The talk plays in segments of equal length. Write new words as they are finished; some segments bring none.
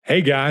Hey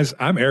guys,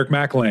 I'm Eric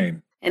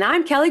McLean. And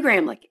I'm Kelly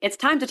Gramlich. It's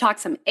time to talk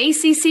some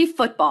ACC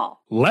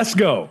football. Let's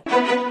go.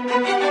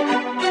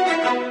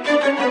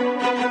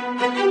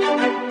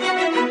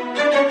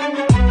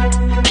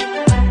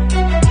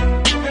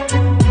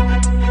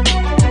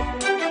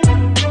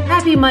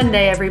 Happy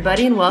Monday,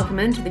 everybody, and welcome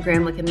into the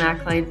Gramlich and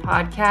McLean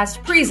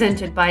podcast,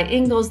 presented by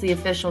Ingles, the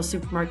official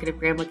supermarket of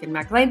Gramlich and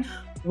McLean.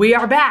 We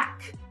are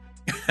back.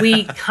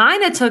 We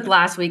kind of took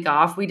last week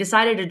off. We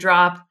decided to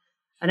drop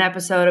an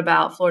episode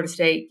about Florida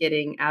State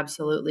getting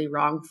absolutely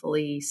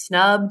wrongfully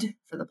snubbed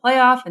for the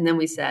playoff. And then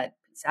we said,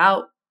 peace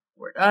out,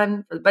 we're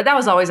done. But that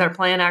was always our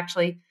plan,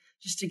 actually,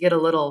 just to get a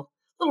little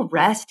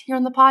rest here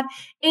on the pod.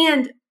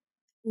 And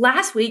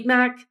last week,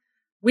 Mac,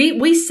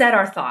 we said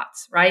our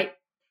thoughts, right?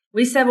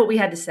 We said what we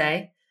had to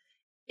say.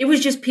 It was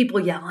just people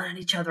yelling at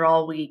each other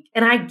all week.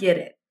 And I get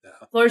it. Yeah.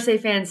 Florida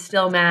State fans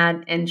still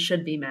mad and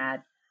should be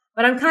mad.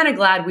 But I'm kind of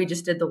glad we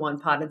just did the one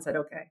pod and said,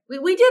 okay,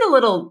 we did a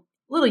little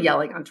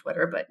yelling on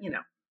Twitter, but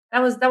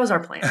that was our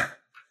plan.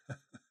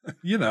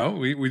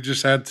 We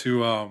just had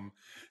to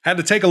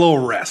take a little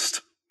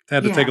rest.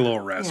 Take a little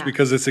rest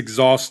because it's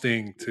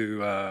exhausting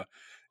to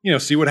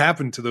see what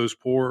happened to those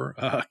poor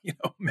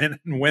men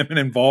and women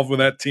involved with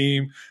that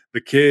team,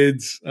 the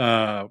kids,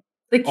 all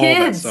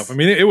that stuff. I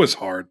mean, it was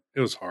hard.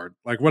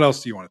 Like, what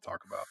else do you want to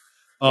talk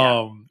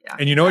about?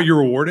 And you know what your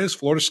reward is?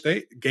 Florida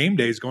State game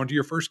day is going to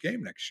your first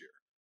game next year.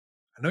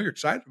 I know you're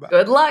excited about it.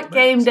 Good luck,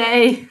 game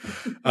day.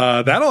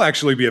 That'll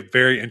actually be a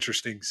very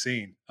interesting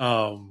scene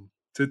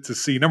to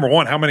see, number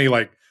one, how many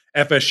like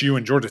FSU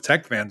and Georgia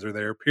Tech fans are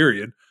there,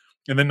 period.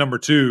 And then number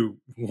two,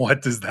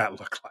 what does that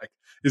look like?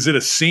 Is it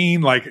a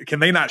scene? Like,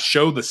 can they not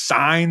show the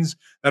signs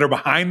that are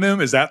behind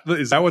them? Is that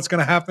what's going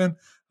to happen?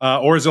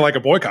 Or is it like a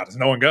boycott? Does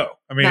no one go?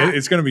 I mean,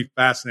 it's going to be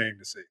fascinating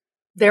to see.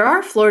 There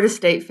are Florida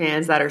State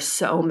fans that are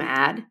so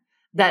mad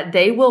that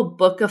they will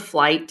book a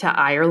flight to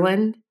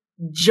Ireland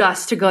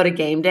just to go to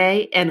game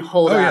day and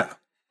hold up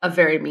a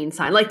very mean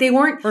sign. Like they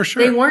weren't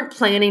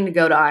planning to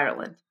go to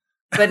Ireland,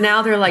 but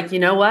now they're like, you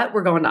know what?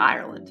 We're going to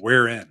Ireland.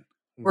 We're in.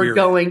 We're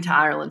going to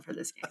Ireland for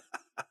this game.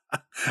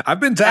 I've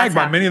been tagged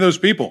by many of those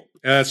people.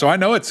 So I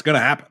know it's going to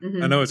happen.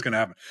 Mm-hmm. I know it's going to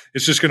happen.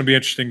 It's just going to be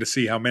interesting to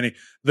see how many.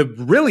 The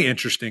really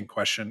interesting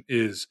question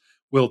is,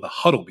 will the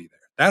huddle be there?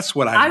 That's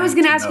what I was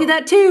going to ask you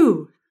that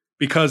too.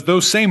 Because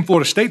those same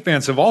Florida State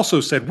fans have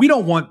also said, we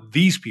don't want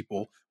these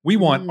people. We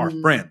want our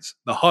friends,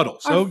 the huddle.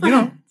 So,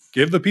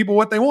 give the people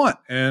what they want.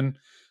 And,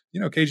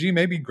 KG,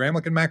 maybe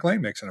Gramlich and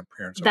McLean makes an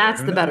appearance.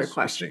 That's the better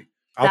question.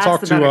 I'll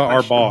talk to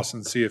our boss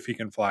and see if he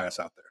can fly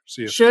us out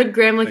there. Should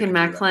Gramlich and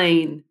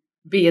McLean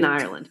be in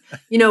Ireland?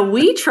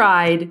 We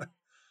tried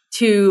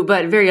to,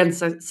 but very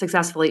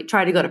unsuccessfully,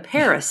 try to go to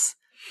Paris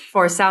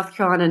for South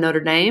Carolina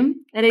Notre Dame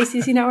at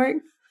ACC Network.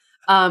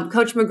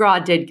 Coach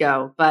McGraw did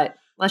go, but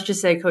let's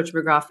just say Coach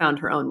McGraw found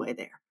her own way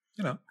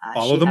there.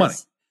 Follow the money.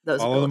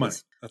 Follow the money.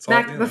 That's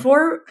Mac,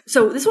 all.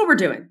 So this is what we're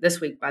doing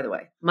this week, by the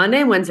way. Monday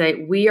and Wednesday,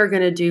 we are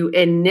going to do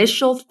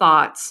initial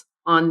thoughts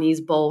on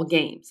these bowl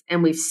games,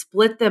 and we've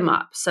split them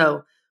up.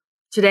 So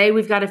today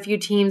we've got a few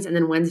teams, and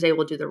then Wednesday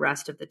we'll do the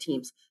rest of the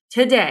teams.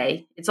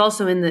 Today, it's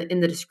also in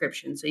the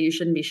description, so you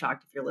shouldn't be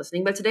shocked if you're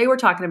listening. But today we're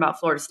talking about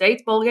Florida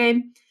State's bowl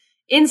game,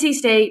 NC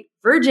State,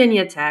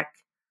 Virginia Tech,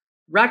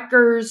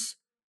 Rutgers,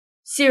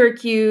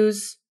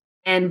 Syracuse,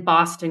 and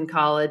Boston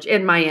College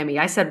and Miami.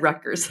 I said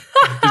Rutgers.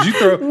 Did you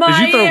throw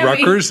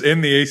Rutgers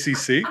in the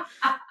ACC?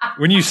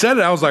 When you said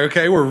it, I was like,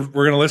 okay, we're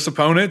going to list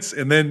opponents,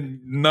 and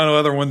then none of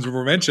other ones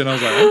were mentioned. I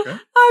was like, okay.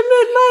 I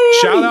meant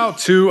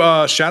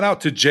Miami. Shout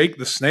out to Jake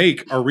the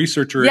Snake, our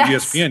researcher at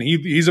ESPN.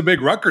 He's a big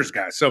Rutgers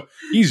guy, so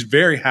he's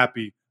very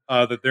happy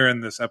that they're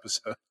in this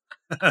episode.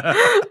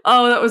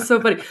 Oh, that was so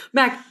funny,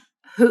 Mac.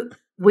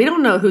 We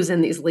don't know who's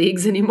in these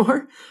leagues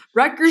anymore.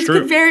 Rutgers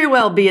could very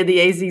well be in the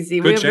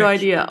ACC. We have no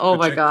idea. Oh,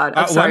 my God.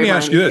 Let me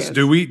ask you this.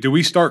 Do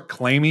we start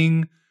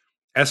claiming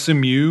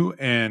SMU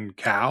and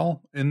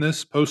Cal in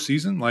this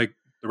postseason? Like,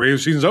 the regular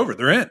season's over.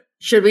 They're in.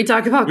 Should we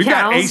talk about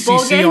Cal's bowl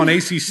game? We've got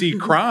ACC on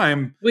ACC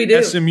crime. We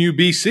do. SMU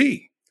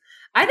BC.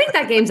 I think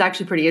that game's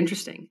actually pretty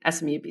interesting,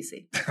 SMU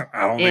BC.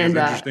 I don't think it's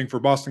interesting for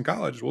Boston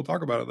College. We'll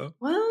talk about it, though.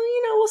 Well,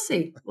 we'll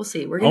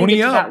see. We're going to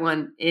get to that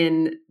one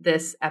in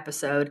this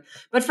episode.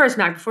 But first,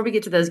 Mac, before we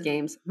get to those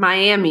games,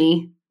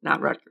 Miami,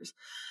 not Rutgers.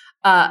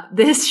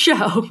 This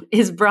show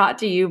is brought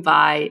to you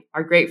by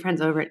our great friends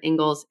over at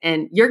Ingles.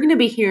 And you're going to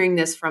be hearing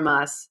this from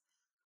us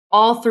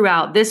all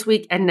throughout this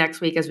week and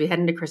next week as we head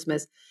into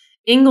Christmas.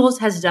 Ingles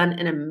has done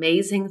an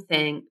amazing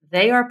thing.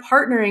 They are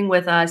partnering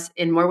with us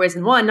in more ways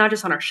than one, not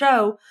just on our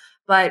show,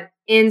 but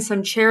in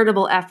some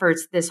charitable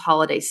efforts this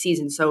holiday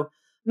season. So,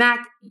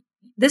 Mac,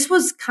 this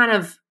was kind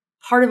of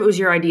part of it was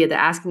your idea, that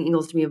asking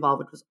Ingles to be involved,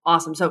 which was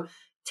awesome. So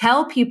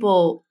tell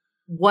people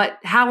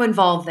how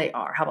involved they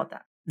are. How about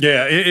that?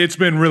 Yeah, it's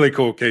been really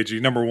cool, KG.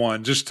 Number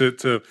one, just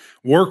to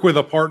work with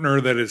a partner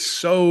that is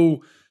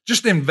so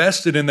just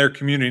invested in their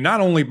community,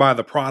 not only by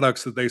the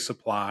products that they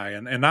supply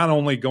and not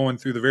only going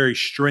through the very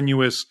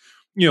strenuous,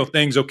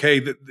 things,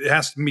 okay, that it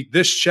has to meet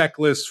this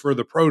checklist for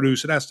the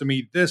produce. It has to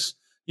meet this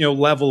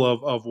level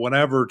of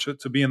whatever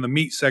to be in the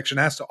meat section,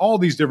 has to all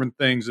these different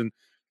things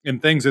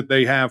and things that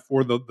they have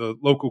for the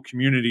local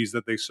communities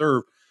that they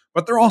serve.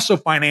 But they're also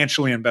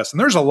financially invested. And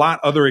there's a lot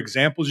other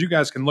examples. You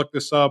guys can look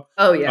this up.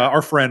 Oh, yeah.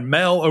 Our friend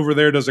Mel over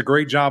there does a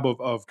great job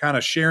of kind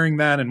of sharing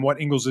that and what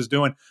Ingles is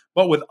doing.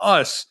 But with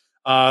us,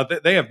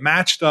 they have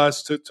matched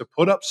us to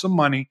put up some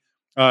money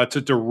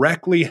to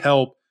directly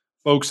help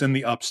folks in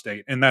the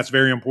upstate. And that's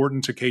very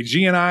important to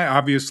KG and I.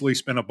 Obviously,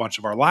 spend a bunch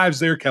of our lives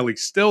there.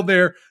 Kelly's still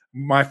there.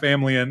 My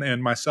family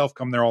and myself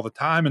come there all the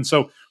time. And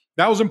so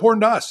that was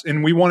important to us.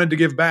 And we wanted to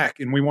give back,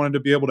 and we wanted to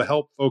be able to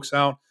help folks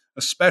out,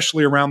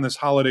 especially around this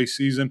holiday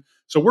season.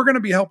 So we're going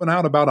to be helping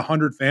out about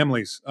 100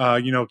 families,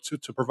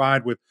 to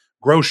provide with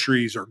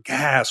groceries or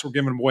gas. We're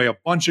giving away a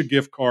bunch of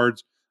gift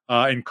cards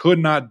and could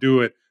not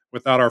do it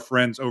without our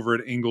friends over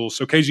at Ingles.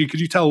 So KG, could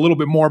you tell a little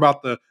bit more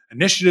about the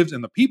initiatives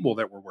and the people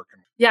that we're working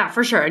with? Yeah,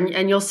 for sure.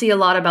 And you'll see a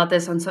lot about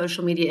this on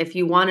social media. If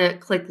you want to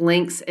click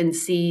links and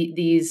see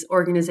these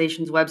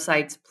organizations'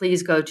 websites,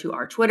 please go to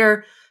our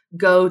Twitter,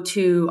 go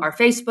to our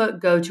Facebook,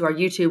 go to our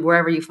YouTube,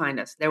 wherever you find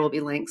us. There will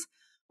be links.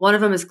 One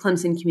of them is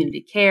Clemson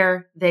Community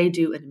Care. They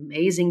do an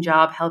amazing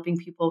job helping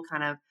people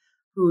kind of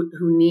who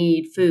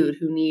need food,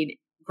 who need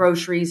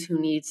groceries, who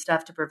need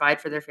stuff to provide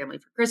for their family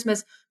for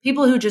Christmas,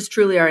 people who just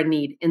truly are in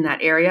need in that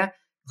area.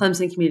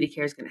 Clemson Community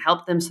Care is going to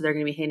help them. So they're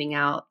going to be handing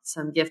out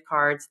some gift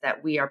cards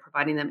that we are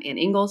providing them in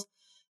Ingles.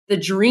 The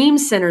Dream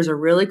Center is a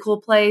really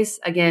cool place.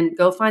 Again,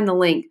 go find the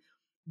link.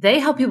 They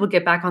help people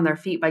get back on their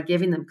feet by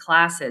giving them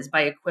classes,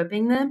 by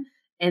equipping them,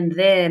 and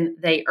then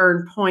they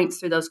earn points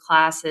through those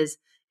classes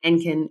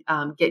and can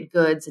get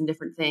goods and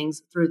different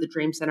things through the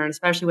Dream Center, and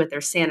especially with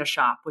their Santa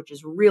shop, which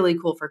is really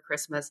cool for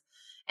Christmas.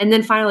 And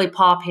then finally,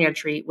 Paw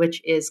Pantry,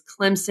 which is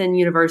Clemson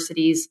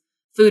University's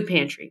food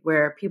pantry,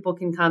 where people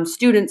can come,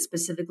 students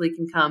specifically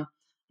can come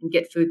and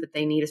get food that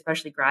they need,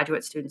 especially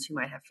graduate students who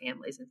might have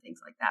families and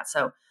things like that.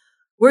 So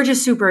we're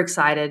just super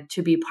excited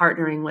to be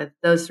partnering with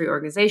those three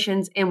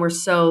organizations. And we're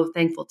so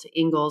thankful to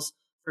Ingles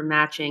for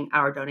matching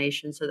our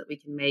donations so that we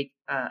can make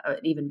an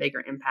even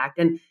bigger impact.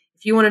 And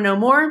if you want to know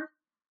more,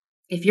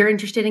 if you're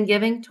interested in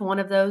giving to one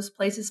of those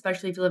places,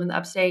 especially if you live in the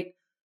upstate,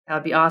 that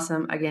would be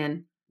awesome.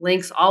 Again,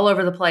 links all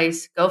over the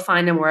place. Go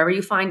find them wherever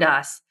you find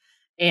us.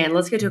 And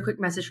let's get to a quick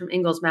message from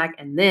Ingles, Mac,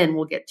 and then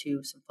we'll get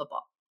to some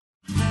football.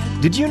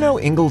 Did you know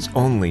Ingles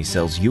only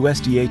sells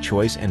USDA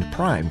Choice and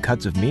Prime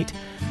cuts of meat?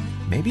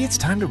 Maybe it's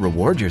time to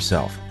reward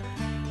yourself.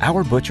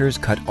 Our butchers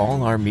cut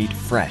all our meat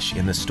fresh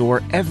in the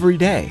store every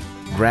day.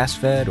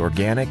 Grass-fed,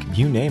 organic,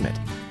 you name it.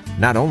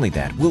 Not only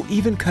that, we'll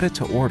even cut it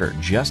to order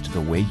just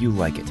the way you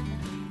like it.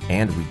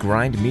 And we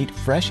grind meat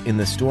fresh in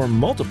the store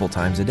multiple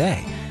times a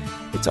day.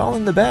 It's all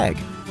in the bag.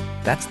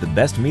 That's the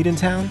best meat in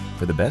town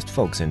for the best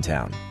folks in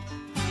town.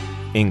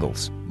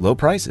 Ingles, low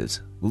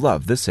prices,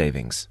 love the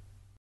savings.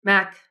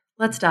 Mac,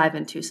 let's dive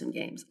into some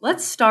games.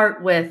 Let's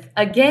start with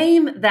a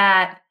game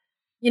that,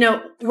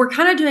 we're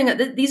kind of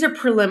doing, these are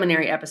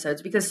preliminary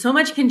episodes because so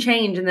much can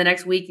change in the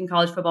next week in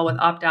college football with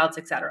opt-outs,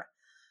 etc.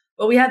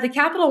 But we have the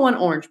Capital One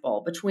Orange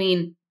Bowl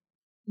between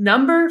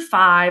number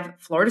 5,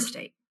 Florida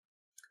State,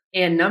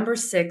 and number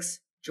 6,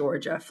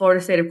 Georgia.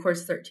 Florida State, of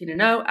course,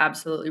 13-0,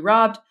 absolutely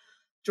robbed.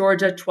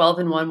 Georgia,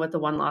 12-1 with the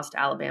one loss to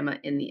Alabama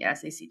in the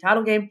SEC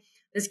title game.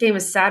 This game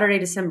is Saturday,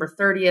 December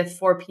 30th,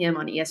 4 p.m.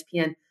 on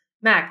ESPN.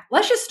 Mac,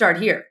 let's just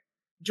start here.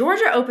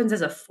 Georgia opens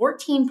as a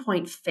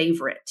 14-point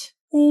favorite.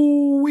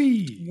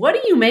 Ooh-wee. What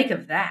do you make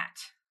of that?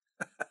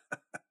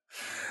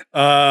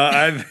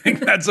 I think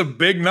that's a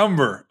big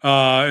number.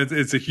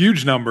 It's a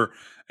huge number.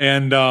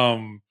 And,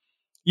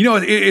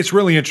 it's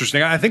really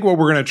interesting. I think what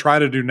we're going to try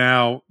to do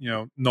now,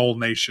 Knoll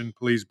Nation,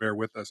 please bear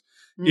with us,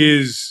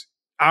 is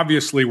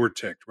obviously we're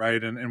ticked,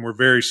 right? And we're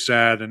very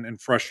sad and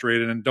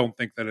frustrated and don't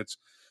think that it's,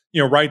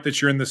 right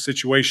that you're in this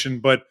situation.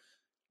 But,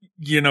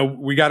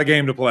 we got a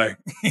game to play,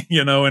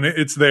 and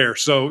it's there.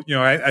 So,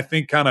 I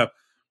think kind of,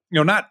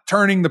 not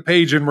turning the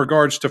page in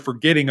regards to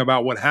forgetting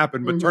about what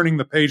happened, but turning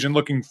the page and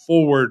looking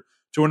forward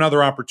to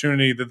another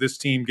opportunity that this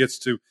team gets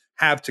to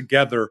have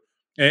together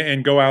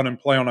and go out and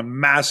play on a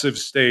massive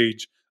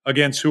stage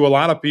against who a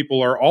lot of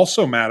people are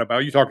also mad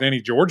about. You talk to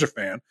any Georgia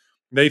fan,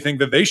 they think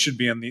that they should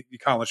be in the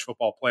college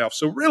football playoff.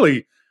 So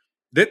really,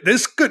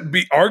 this could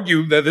be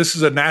argued that this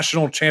is a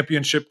national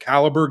championship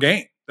caliber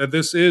game, that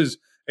this is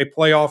a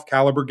playoff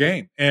caliber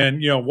game.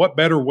 And, what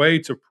better way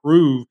to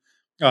prove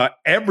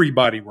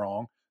everybody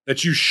wrong,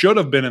 that you should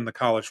have been in the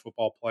college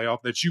football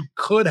playoff, that you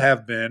could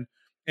have been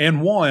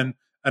and won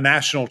a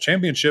national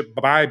championship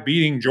by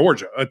beating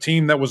Georgia, a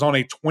team that was on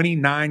a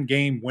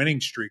 29-game winning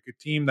streak, a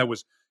team that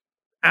was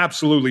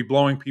absolutely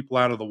blowing people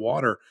out of the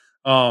water,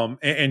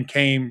 and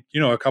came,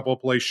 a couple of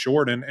plays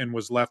short and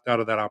was left out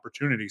of that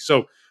opportunity.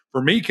 So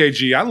for me,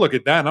 KG, I look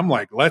at that and I'm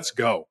like, let's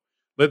go.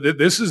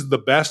 This is the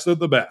best of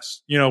the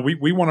best.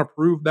 We want to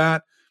prove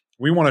that.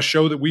 We want to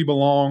show that we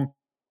belong.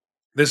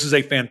 This is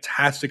a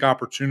fantastic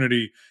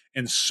opportunity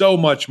and so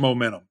much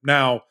momentum.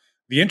 Now,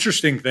 the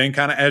interesting thing,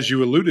 kind of as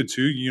you alluded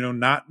to,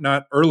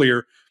 not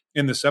earlier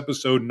in this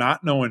episode,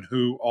 not knowing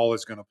who all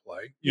is going to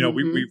play.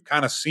 We've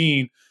kind of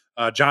seen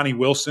Johnny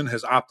Wilson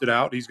has opted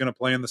out. He's going to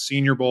play in the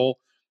Senior Bowl.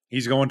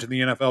 He's going to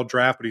the NFL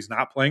draft, but he's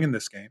not playing in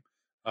this game,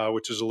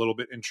 which is a little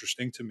bit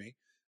interesting to me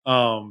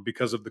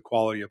because of the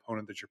quality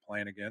opponent that you're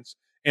playing against.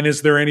 And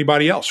is there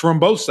anybody else from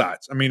both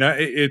sides? I mean,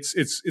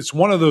 it's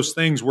one of those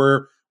things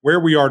where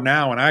we are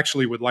now, and I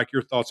actually would like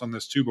your thoughts on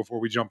this too before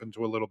we jump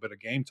into a little bit of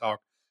game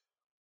talk.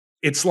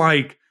 It's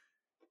like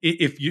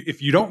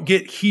if you don't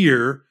get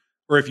here,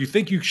 or if you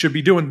think you should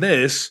be doing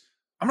this,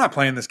 I'm not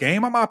playing this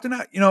game. I'm opting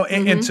out.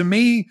 And to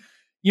me,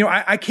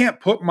 I can't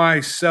put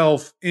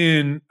myself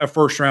in a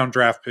first round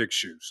draft pick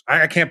shoes.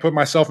 I can't put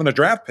myself in a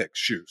draft pick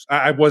shoes.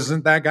 I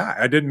wasn't that guy.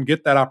 I didn't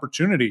get that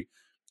opportunity,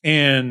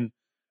 and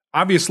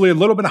obviously a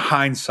little bit of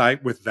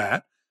hindsight with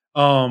that.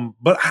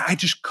 But I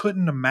just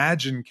couldn't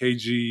imagine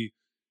KG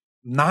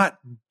not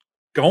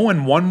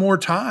going one more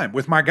time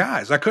with my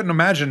guys. I couldn't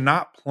imagine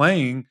not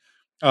playing.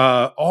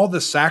 All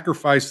the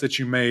sacrifice that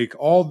you make,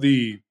 all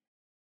the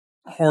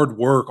hard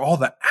work, all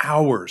the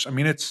hours. I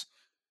mean, it's,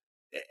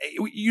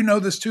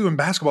 this too in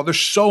basketball. There's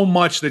so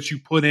much that you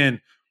put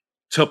in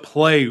to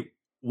play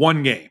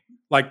one game.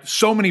 Like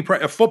so many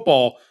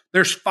football,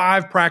 there's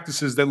 5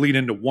 practices that lead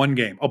into one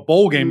game. A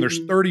bowl game,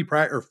 there's 30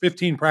 or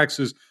 15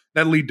 practices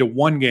that lead to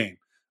one game.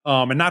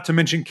 And not to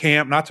mention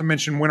camp, not to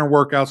mention winter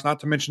workouts, not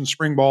to mention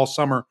spring ball,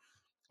 summer,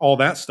 all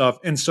that stuff.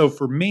 And so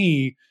for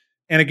me,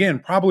 and again,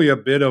 probably a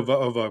bit of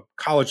a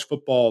college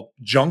football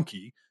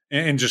junkie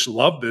and just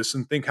love this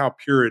and think how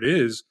pure it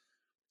is,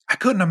 I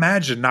couldn't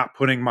imagine not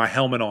putting my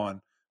helmet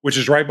on, which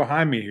is right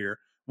behind me here,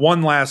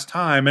 one last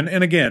time.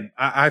 And again,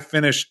 I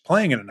finished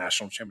playing in a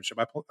national championship.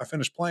 I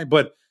finished playing.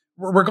 But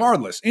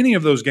regardless, any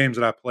of those games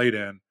that I played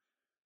in,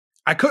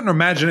 I couldn't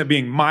imagine it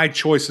being my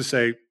choice to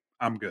say,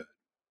 I'm good.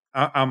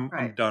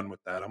 I'm done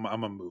with that. I'm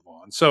going to move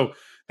on. So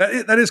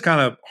that is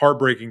kind of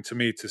heartbreaking to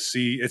me to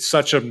see. It's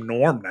such a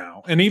norm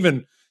now. And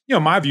even,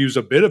 my views,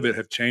 a bit of it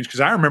have changed, because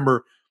I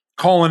remember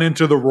calling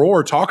into the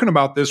Roar talking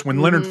about this when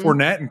Leonard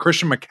Fournette and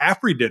Christian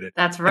McCaffrey did it.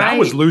 That's right. And I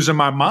was losing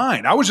my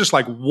mind. I was just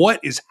like,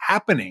 what is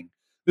happening?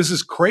 This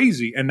is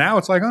crazy. And now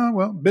it's like, oh,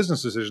 well,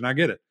 business decision. I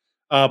get it.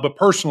 But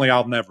personally,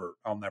 I'll never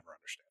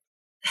understand.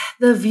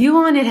 The view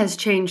on it has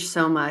changed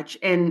so much.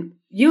 And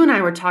you and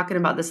I were talking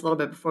about this a little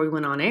bit before we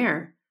went on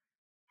air.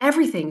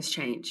 Everything's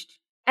changed.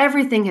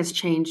 Everything has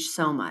changed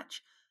so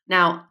much.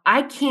 Now,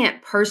 I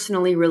can't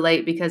personally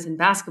relate, because in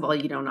basketball,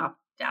 you don't opt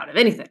out of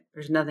anything.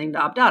 There's nothing to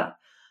opt out of.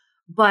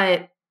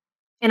 But,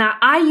 and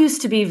I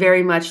used to be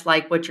very much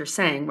like what you're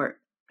saying, where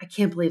I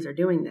can't believe they're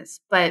doing this.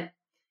 But,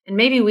 and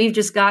maybe we've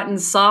just gotten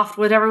soft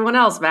with everyone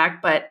else,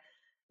 Mac. But,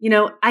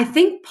 I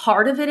think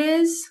part of it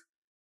is,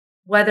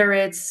 whether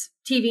it's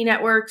TV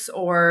networks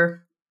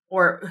or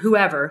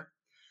whoever,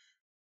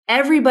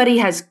 everybody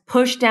has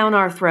pushed down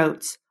our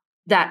throats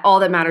that all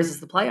that matters is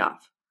the playoff.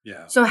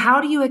 Yeah. So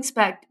how do you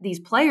expect these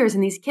players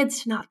and these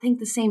kids to not think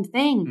the same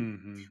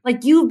thing?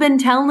 Like, you've been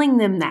telling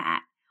them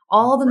that.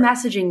 All the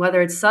messaging,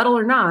 whether it's subtle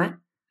or not,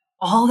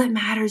 all that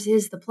matters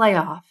is the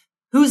playoff.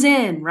 Who's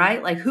in,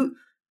 right? Like, who,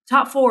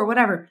 top 4,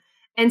 whatever.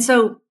 And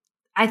so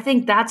I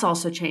think that's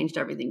also changed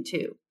everything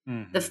too.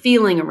 The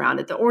feeling around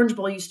it. The Orange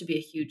Bowl used to be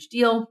a huge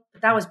deal,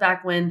 but that was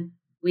back when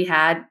we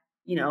had,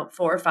 4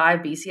 or 5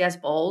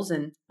 BCS bowls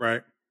and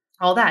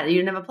all that. You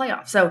didn't have a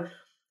playoff. So I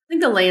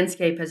think the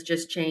landscape has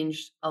just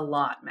changed a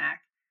lot,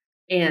 Mac.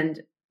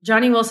 And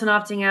Johnny Wilson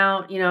opting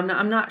out,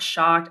 I'm not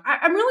shocked.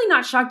 I'm really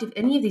not shocked if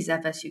any of these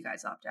FSU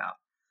guys opt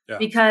out,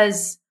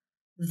 because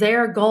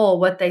their goal,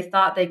 what they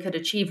thought they could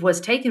achieve,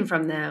 was taken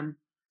from them.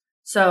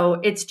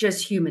 So it's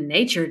just human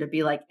nature to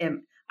be like,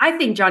 I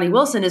think Johnny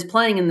Wilson is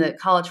playing in the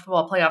college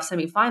football playoff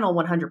semifinal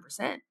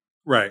 100%.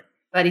 Right.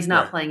 But he's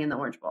not playing in the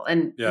Orange Bowl.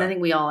 And I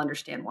think we all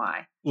understand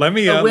why. Let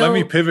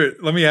me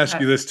pivot. Let me ask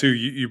you this too.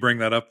 You bring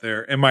that up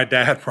there. And my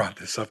dad brought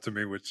this up to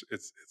me, which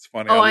it's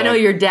funny. I know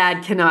your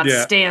dad cannot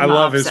stand I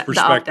love his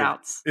perspective. The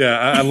opt-outs. Yeah,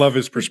 I love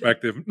his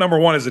perspective. Number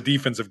one, as a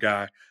defensive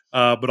guy,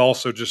 but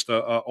also just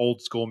a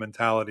old school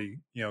mentality,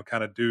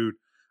 kind of dude.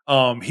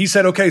 He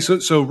said, okay,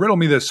 so riddle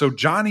me this. So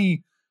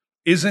Johnny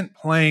isn't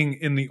playing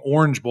in the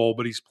Orange Bowl,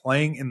 but he's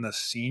playing in the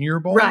Senior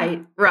Bowl?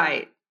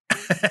 Right.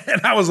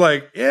 And I was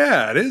like,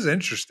 yeah, it is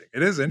interesting.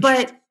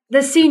 But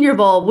the Senior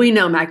Bowl, we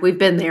know, Mac, we've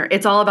been there.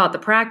 It's all about the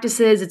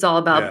practices. It's all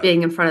about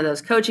being in front of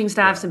those coaching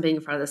staffs and being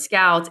in front of the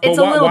scouts. It's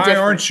a little different.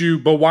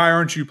 Why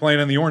aren't you playing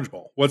in the Orange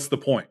Bowl? What's the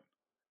point?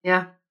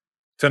 Yeah.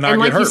 To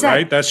not get hurt,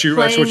 right? That's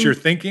what you're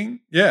thinking?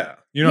 Yeah.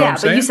 You know what I'm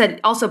saying? But you said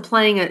also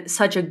playing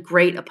such a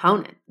great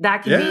opponent.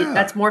 That can be,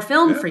 that's more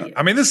film for you.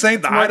 I mean, this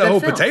ain't the Idaho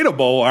Potato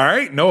Bowl, all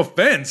right? No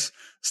offense.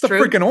 It's the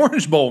freaking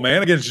Orange Bowl,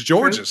 man, against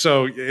Georgia. True.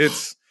 So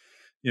it's,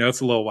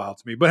 it's a little wild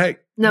to me. But hey.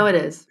 No, it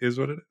is. Is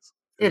what it is.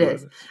 It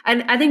is.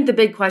 And I think the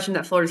big question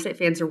that Florida State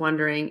fans are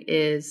wondering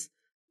is,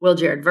 will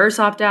Jared Verse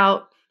opt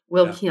out?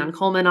 Will Keon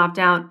Coleman opt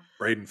out?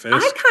 Braden Fisk.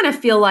 I kind of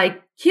feel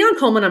like Keon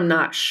Coleman, I'm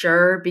not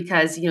sure,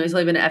 because, he's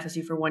only been at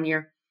FSU for 1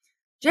 year.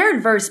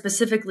 Jared Verse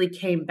specifically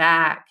came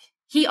back.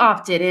 He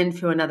opted in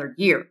for another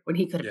year when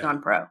he could have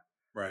gone pro.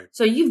 Right.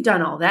 So you've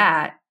done all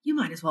that. You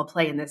might as well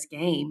play in this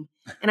game.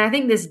 And I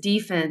think this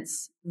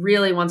defense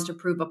really wants to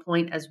prove a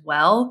point as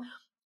well.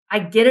 I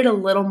get it a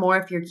little more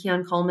if you're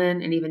Keon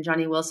Coleman and even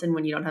Johnny Wilson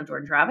when you don't have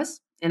Jordan Travis.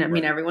 And I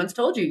mean, everyone's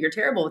told you you're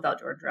terrible without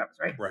Jordan Travis,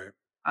 right? Right.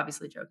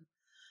 Obviously joking.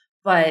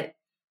 But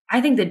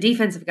I think the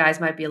defensive guys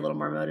might be a little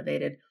more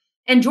motivated.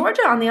 And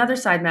Georgia on the other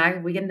side, Mag,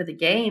 if we get into the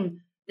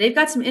game, they've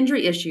got some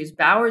injury issues.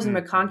 Bowers and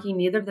McConkey,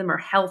 neither of them are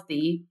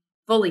healthy,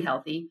 fully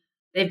healthy.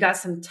 They've got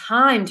some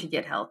time to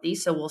get healthy,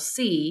 so we'll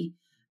see.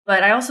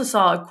 But I also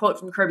saw a quote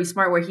from Kirby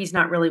Smart where he's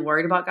not really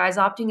worried about guys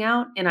opting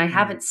out. And I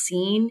haven't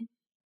seen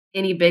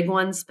any big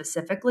ones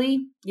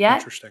specifically yet.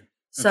 Interesting.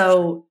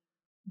 So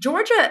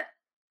Georgia,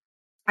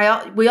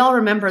 we all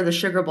remember the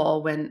Sugar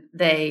Bowl when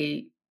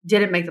they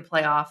didn't make the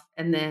playoff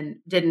and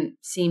then didn't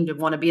seem to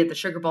want to be at the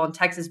Sugar Bowl, and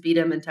Texas beat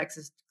them and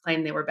Texas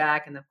claimed they were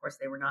back. And of course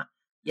they were not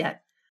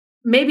yet.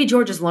 Maybe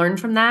Georgia's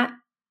learned from that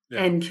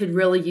and could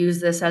really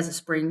use this as a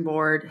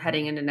springboard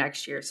heading into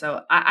next year.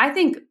 So I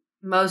think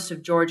most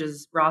of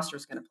Georgia's roster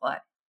is going to play.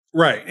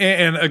 Right.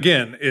 And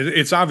again,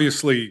 it's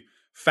obviously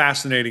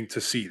fascinating to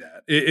see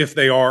that if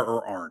they are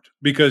or aren't,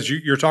 because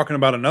you're talking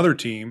about another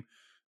team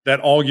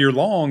that all year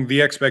long,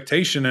 the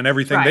expectation and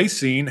everything they've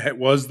seen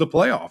was the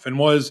playoff and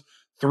was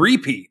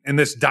three-peat in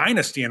this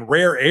dynasty and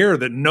rare air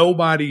that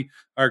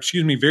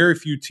very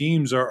few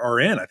teams are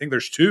in. I think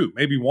there's two,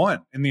 maybe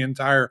one in the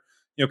entire,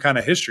 kind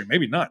of history.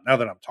 Maybe not now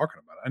that I'm talking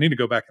about it. I need to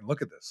go back and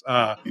look at this.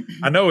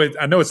 I know it's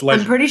legendary.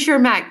 I'm pretty sure,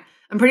 Mac,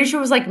 it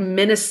was like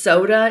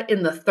Minnesota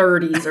in the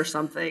 30s or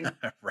something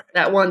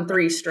that won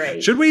 3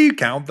 straight. Should we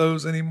count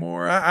those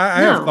anymore? I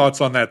have thoughts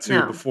on that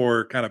too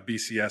before kind of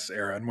BCS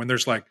era. And when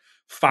there's like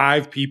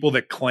 5 people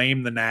that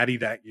claim the Natty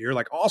that year,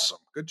 like awesome,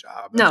 good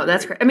job.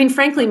 That's great. I mean,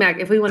 frankly, Mac,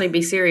 if we want to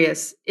be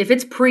serious, if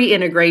it's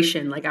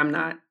pre-integration, like I'm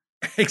not.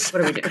 Exactly.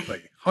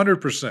 What are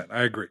we doing? 100%.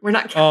 I agree. We're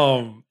not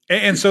counting.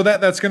 And so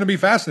that's going to be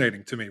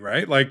fascinating to me,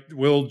 right? Like,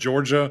 will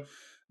Georgia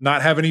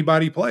not have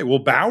anybody play? Will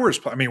Bowers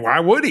play? I mean, why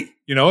would he?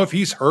 If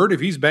he's hurt, if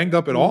he's banged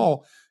up at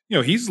all,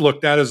 he's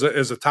looked at as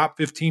a top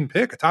 15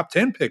 pick, a top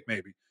 10 pick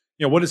maybe.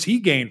 What does he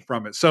gain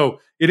from it? So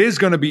it is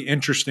going to be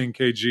interesting,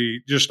 KG,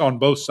 just on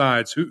both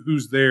sides,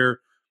 who's there,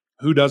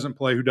 who doesn't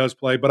play, who does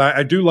play. But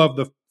I do love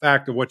the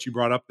fact of what you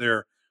brought up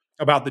there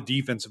about the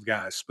defensive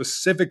guys,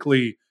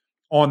 specifically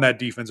on that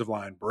defensive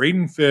line.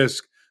 Braden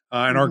Fisk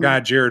and our guy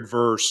Jared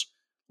Verse,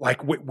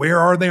 like where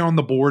are they on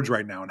the boards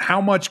right now? And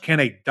how much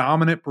can a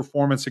dominant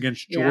performance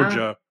against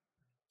Georgia,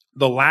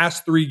 the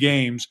last 3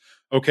 games,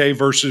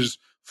 versus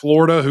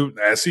Florida, who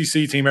the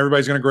SEC team,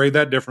 everybody's going to grade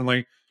that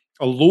differently,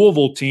 a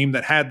Louisville team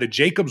that had the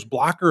Jacobs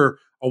Blocker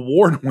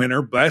Award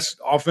winner, best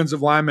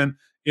offensive lineman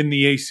in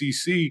the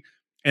ACC,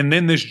 and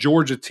then this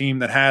Georgia team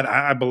that had,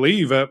 I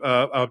believe,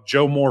 a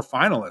Joe Moore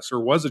finalist,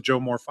 or was a Joe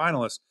Moore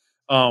finalist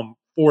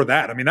for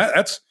that. I mean,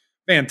 that's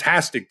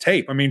fantastic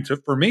tape. I mean,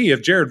 for me,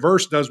 if Jared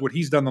Verse does what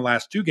he's done the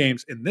last 2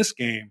 games in this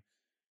game,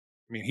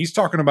 I mean, he's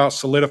talking about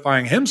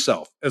solidifying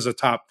himself as a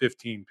top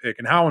 15 pick.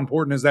 And how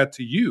important is that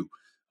to you?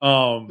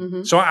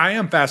 So I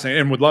am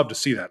fascinated and would love to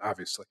see that,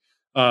 obviously,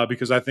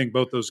 because I think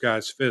both those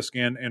guys, Fisk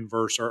and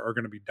Verse, are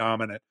going to be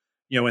dominant,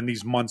 in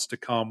these months to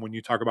come when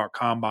you talk about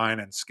combine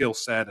and skill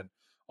set and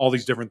all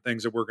these different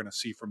things that we're going to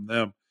see from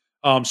them.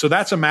 So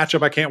that's a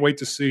matchup I can't wait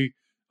to see.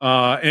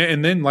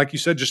 And then, like you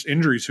said, just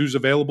injuries, who's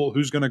available,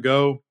 who's going to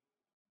go.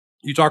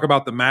 You talk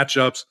about the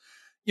matchups.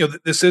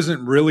 This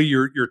isn't really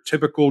your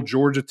typical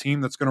Georgia team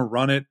that's going to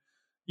run it,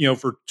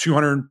 for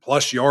 200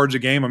 plus yards a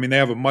game. I mean, they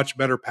have a much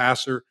better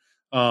passer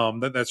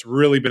that's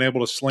really been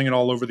able to sling it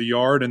all over the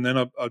yard. And then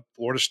a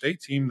Florida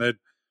State team that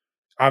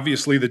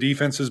obviously the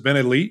defense has been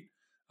elite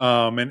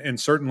and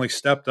certainly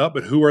stepped up.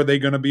 But who are they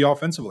going to be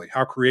offensively?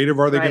 How creative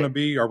are they going to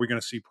be? Are we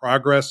going to see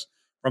progress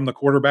from the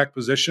quarterback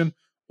position?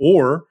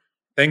 Or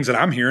things that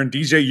I'm hearing,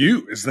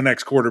 DJU is the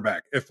next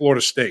quarterback at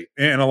Florida State.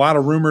 And a lot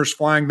of rumors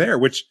flying there,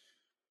 which,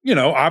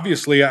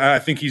 obviously I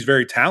think he's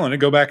very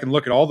talented. Go back and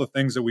look at all the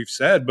things that we've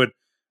said, but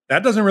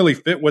that doesn't really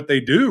fit what they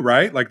do,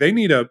 right? Like they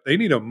need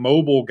a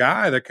mobile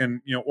guy that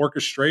can,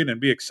 orchestrate and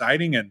be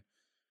exciting. And,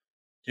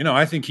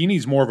 I think he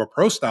needs more of a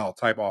pro style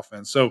type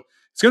offense. So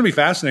it's going to be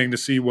fascinating to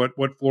see what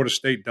Florida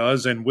State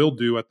does and will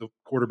do at the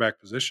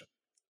quarterback position.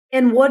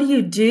 And what do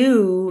you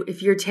do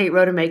if you're Tate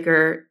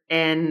Rodemaker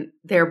and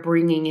they're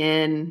bringing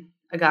in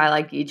a guy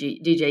like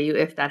DJU,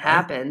 if that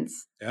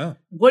happens? Yeah.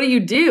 What do you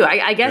do?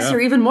 I guess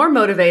you're even more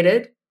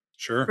motivated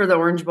for the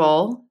Orange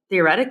Bowl,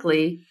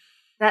 theoretically.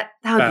 That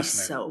would be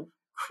so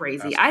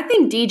crazy. I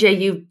think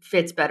DJU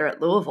fits better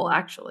at Louisville,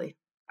 actually.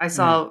 I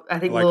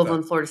think Louisville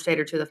and Florida State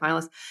are 2 of the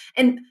finalists.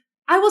 And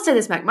I will say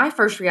this, Mac, my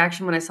first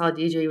reaction when I saw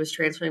DJU was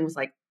transferring was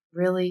like,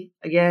 really?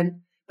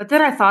 Again? But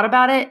then I thought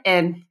about it,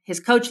 and his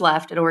coach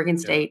left at Oregon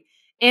State,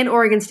 and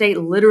Oregon State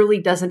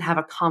literally doesn't have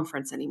a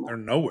conference anymore. They're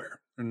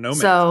nowhere. They're no.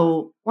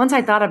 So once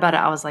I thought about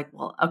it, I was like,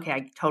 well, okay,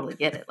 I totally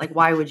get it. Like,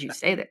 why would you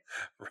stay there?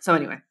 So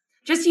anyway,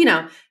 just,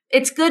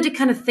 it's good to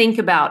kind of think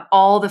about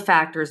all the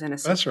factors in a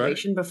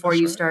situation before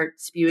you start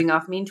spewing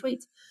off mean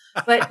tweets.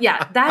 But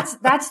yeah,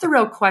 that's the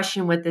real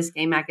question with this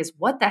game, Mac, is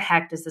what the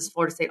heck does this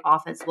Florida State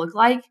offense look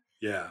like?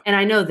 Yeah. And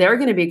I know they're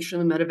going to be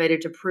extremely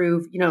motivated to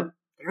prove,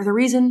 they're the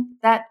reason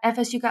that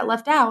FSU got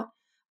left out,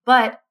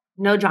 but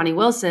no Johnny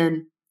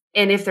Wilson.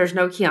 And if there's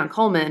no Keon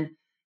Coleman,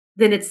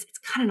 then it's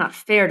kind of not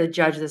fair to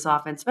judge this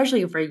offense,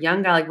 especially for a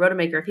young guy like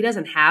Rodemaker. If he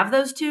doesn't have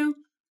those two,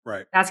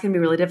 Right. that's going to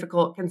be really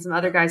difficult. Can some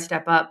other guys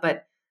step up?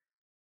 But,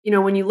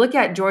 when you look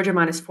at Georgia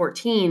minus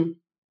 14,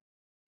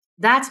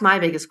 that's my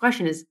biggest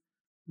question is,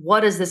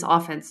 what does this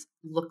offense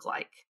look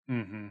like?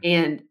 Mm-hmm.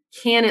 And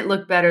can it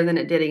look better than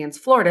it did against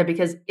Florida?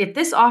 Because if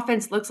this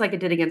offense looks like it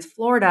did against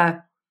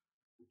Florida,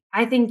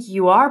 I think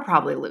you are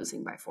probably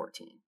losing by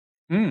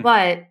 14.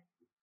 But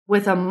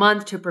with a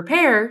month to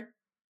prepare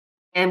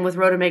and with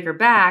Rodemaker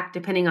back,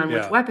 depending on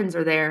which weapons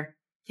are there,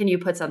 can you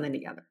put something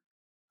together?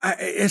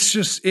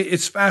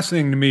 It's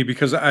fascinating to me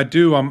because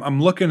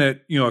I'm looking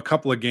at, a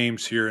couple of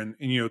games here and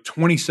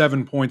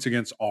 27 points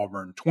against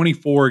Auburn,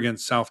 24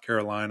 against South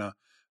Carolina,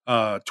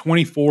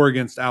 24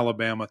 against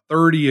Alabama,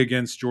 30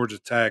 against Georgia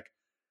Tech.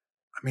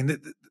 I mean,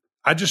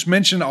 I just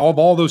mentioned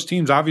all those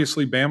teams,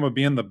 obviously Bama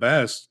being the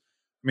best.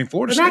 I mean,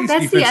 Florida State's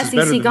defense is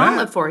better than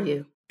gauntlet that. for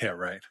you. Yeah,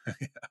 right.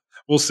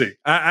 We'll see.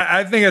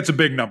 I think it's a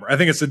big number. I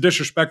think it's a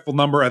disrespectful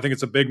number. I think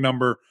it's a big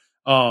number.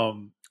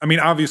 I mean,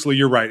 obviously,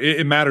 you're right.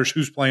 It matters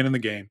who's playing in the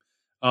game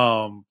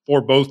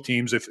for both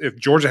teams. If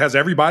Georgia has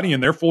everybody in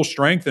their full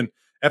strength and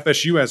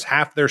FSU has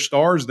half their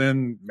stars,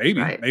 then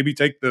maybe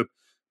take the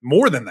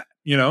more than that.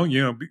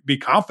 Be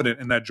confident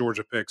in that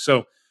Georgia pick.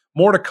 So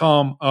more to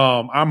come.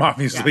 I'm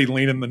obviously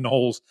leaning the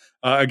Noles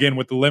again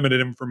with the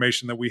limited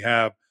information that we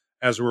have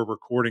as we're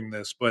recording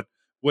this, but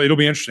it'll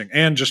be interesting,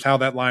 and just how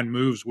that line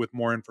moves with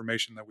more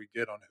information that we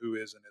get on who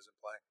is and isn't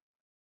playing.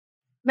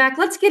 Mac,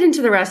 let's get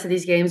into the rest of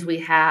these games we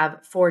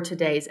have for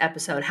today's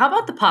episode. How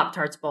about the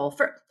Pop-Tarts Bowl?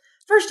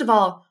 First of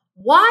all,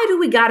 why do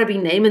we got to be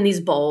naming these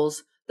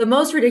bowls the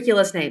most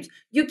ridiculous names?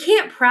 You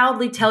can't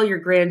proudly tell your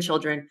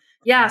grandchildren,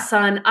 yeah,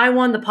 son, I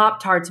won the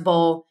Pop-Tarts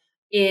Bowl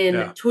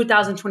in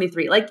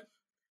 2023.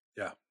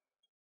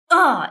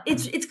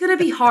 It's going to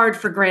be hard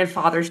for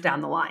grandfathers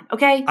down the line,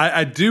 okay?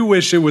 I do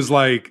wish it was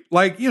like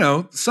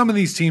some of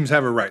these teams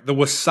have it right. The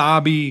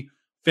Wasabi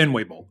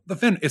Fenway Bowl.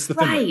 It's the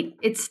Fenway Bowl.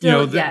 It's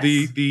still,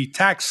 the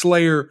Tax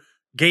Slayer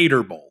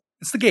Gator Bowl.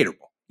 It's the Gator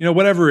Bowl.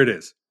 Whatever it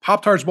is.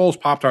 Pop-Tarts Bowl is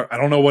Pop-Tart. I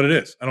don't know what it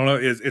is. I don't know.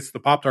 It's the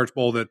Pop-Tarts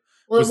Bowl that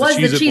was the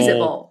Cheez-It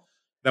Bowl.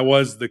 That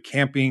was the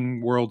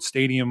Camping World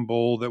Stadium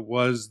Bowl. That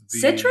was the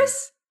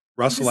Citrus?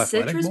 Russell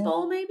Athletic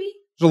Bowl, maybe?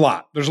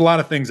 There's a lot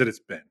of things that it's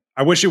been.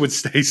 I wish it would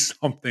stay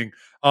something.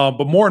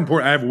 But more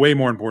important, I have a way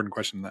more important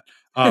question than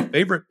that.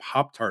 Favorite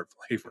Pop-Tart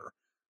flavor?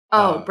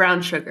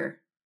 Brown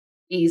sugar.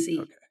 Easy.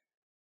 Okay.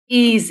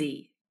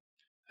 Easy.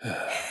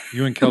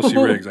 You and Kelsey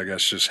Riggs, I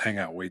guess, just hang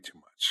out way too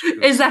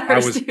much. Is that I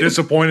was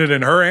disappointed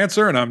in her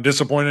answer, and I'm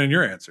disappointed in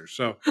your answer.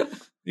 So,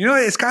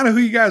 it's kind of who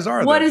you guys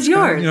are. What is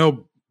yours?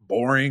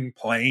 Boring,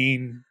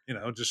 plain,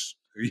 just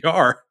who you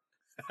are.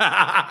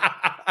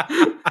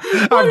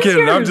 I'm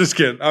kidding. I'm just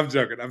kidding. I'm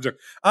joking.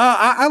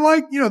 I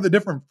like, the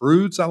different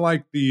fruits. I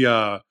like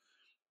the,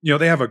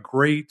 they have a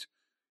great,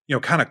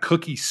 kind of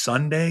cookie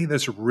sundae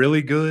that's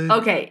really good.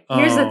 Okay.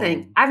 Here's the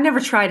thing. I've never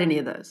tried any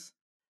of those.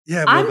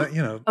 Yeah.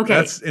 Well, okay.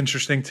 That's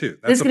interesting too.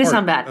 This is going to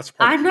sound bad.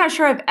 I'm not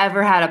sure I've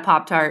ever had a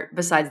Pop-Tart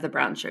besides the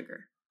brown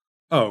sugar.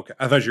 Oh, okay.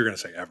 I thought you were going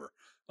to say ever.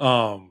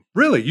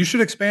 Really? You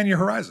should expand your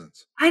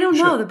horizons. I don't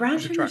know. The brown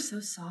sugar is so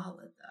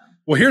solid though.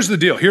 Well, here's the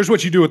deal. Here's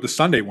what you do with the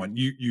sundae one.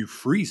 You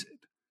freeze it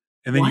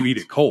and then you eat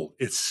it cold.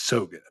 It's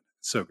so good.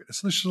 So good.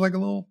 It's just like a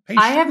little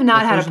pastry. I have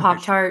not had a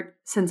Pop-Tart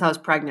since I was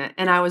pregnant,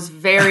 and I was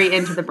very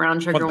into the brown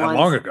sugar ones. Wasn't that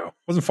long ago.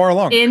 Wasn't far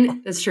along ago.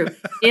 That's true.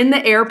 In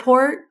the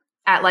airport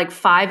at like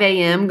 5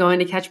 a.m. going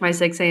to catch my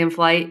 6 a.m.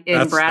 flight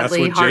in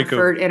Bradley,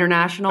 Hartford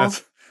International.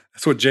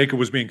 That's what Jacob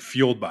was being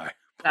fueled by.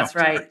 That's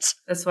right.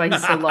 That's why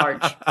he's so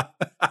large.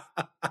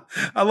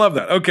 I love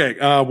that. Okay.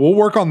 We'll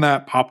work on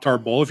that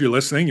Pop-Tart Bowl. If you're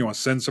listening, you want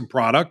to send some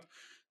product,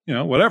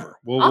 whatever.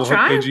 We'll hook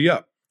KG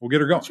up. We'll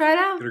get her going. I'll try it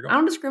out. I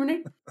don't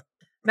discriminate.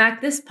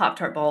 Mac, this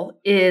Pop-Tart Bowl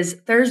is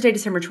Thursday,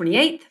 December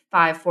 28th,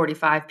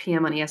 5:45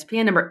 p.m. on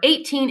ESPN. Number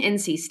 18,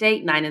 NC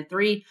State,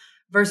 9-3,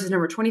 versus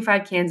number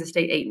 25, Kansas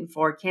State,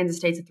 8-4. Kansas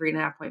State's a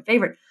 3.5-point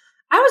favorite.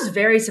 I was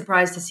very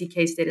surprised to see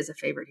K-State as a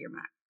favorite here,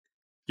 Mac.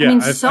 Yeah,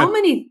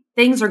 many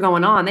things are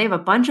going on. They have a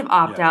bunch of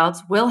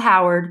opt-outs. Yeah. Will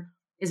Howard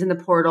is in the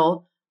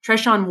portal.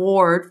 Treshaun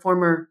Ward,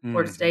 former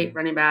Florida State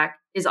running back,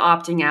 is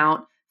opting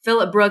out.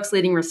 Phillip Brooks,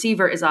 leading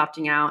receiver, is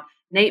opting out.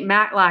 Nate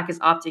Matlack is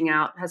opting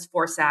out, has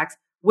 4 sacks.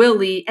 Will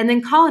Lee, and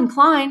then Colin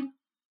Klein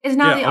is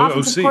now the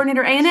offensive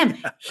coordinator at A&M.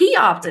 He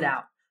opted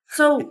out.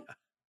 So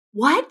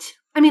what?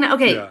 I mean,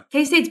 okay,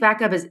 K-State's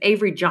backup is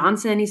Avery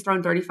Johnson. He's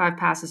thrown 35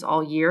 passes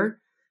all year.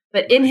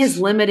 But in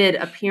his limited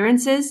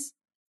appearances,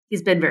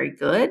 he's been very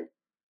good.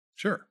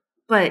 Sure.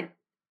 But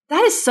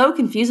that is so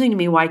confusing to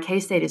me why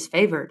K-State is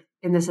favored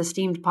in this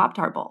esteemed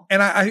Pop-Tart Bowl.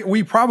 And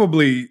we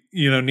probably,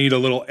 need a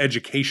little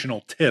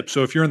educational tip.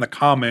 So if you're in the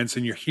comments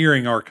and you're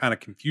hearing our kind of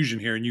confusion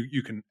here and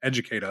you can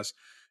educate us,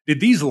 did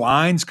these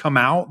lines come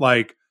out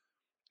like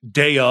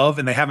day of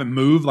and they haven't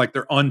moved, like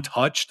they're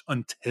untouched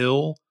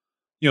until,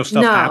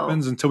 stuff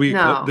happens until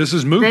this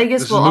is moving.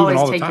 Vegas will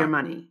always take your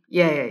money.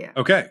 Yeah.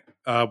 Okay.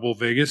 Well,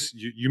 Vegas,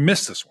 you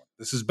missed this one.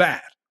 This is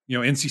bad.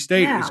 NC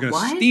State is going to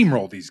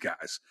steamroll these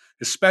guys,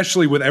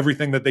 especially with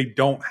everything that they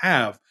don't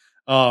have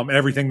and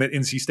everything that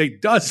NC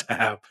State does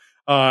have.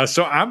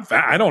 So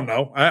I don't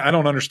know. I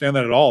don't understand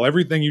that at all.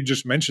 Everything you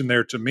just mentioned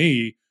there to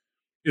me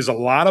is a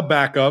lot of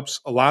backups,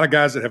 a lot of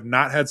guys that have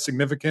not had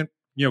significant,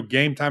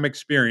 game time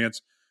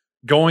experience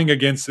going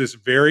against this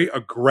very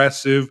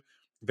aggressive,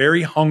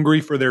 very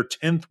hungry for their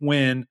 10th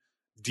win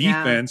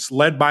defense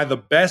led by the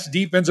best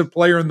defensive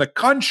player in the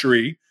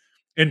country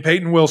in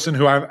Peyton Wilson,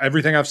 who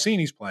everything I've seen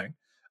he's playing.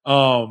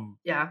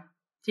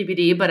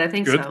 TBD, but I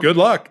think so. Good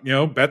luck.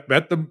 Bet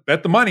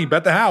the money,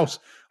 bet the house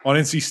on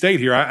NC State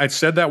here. I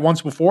said that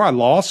once before. I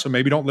lost, so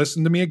maybe don't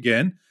listen to me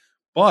again.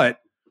 But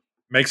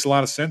makes a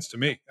lot of sense to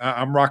me.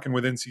 I'm rocking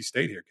with NC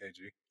State here,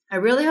 KG. I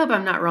really hope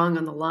I'm not wrong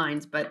on the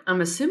lines, but I'm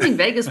assuming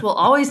Vegas will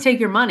always take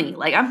your money.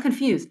 Like, I'm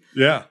confused.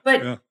 Yeah.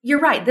 But you're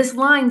right. This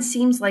line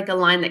seems like a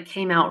line that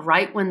came out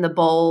right when the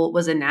bowl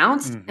was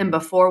announced and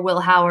before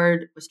Will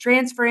Howard was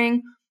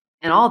transferring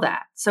and all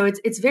that. So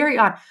it's very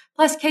odd.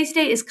 Plus,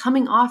 K-State is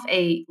coming off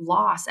a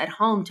loss at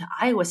home to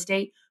Iowa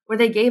State where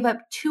they gave up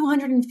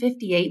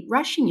 258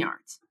 rushing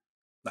yards.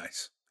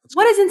 Nice.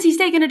 What is NC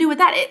State going to do with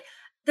that?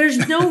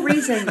 There's no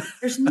reason.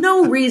 There's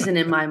no reason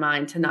in my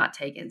mind to not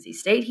take NC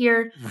State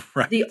here.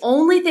 Right. The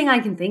only thing I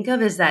can think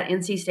of is that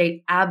NC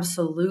State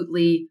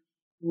absolutely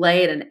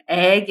laid an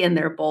egg in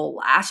their bowl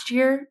last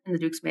year in the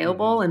Duke's Mayo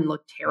Bowl and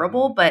looked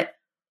terrible. But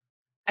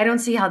I don't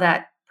see how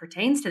that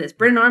pertains to this.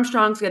 Brennan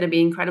Armstrong's going to be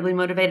incredibly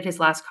motivated his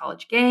last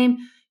college game.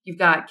 You've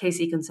got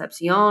Casey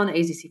Concepcion,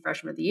 ACC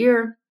Freshman of the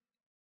Year,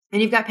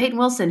 and you've got Peyton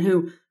Wilson,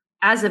 who,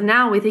 as of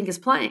now, we think is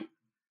playing.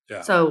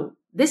 Yeah. So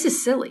this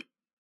is silly.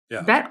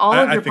 Yeah. Bet all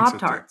of your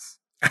Pop-Tarts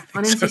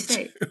on NC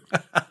State.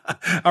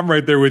 I'm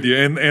right there with you.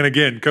 And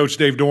again, Coach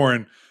Dave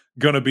Doran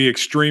going to be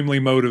extremely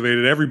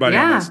motivated. Everybody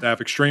on that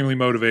staff extremely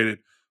motivated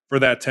for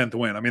that 10th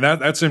win. I mean,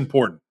 that's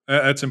important.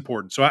 That's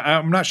important. So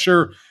I'm not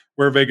sure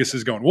where Vegas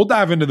is going. We'll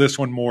dive into this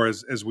one more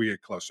as we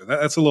get closer.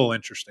 That's a little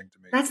interesting to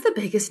me. That's the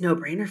biggest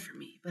no-brainer for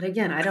me. But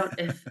again, I don't.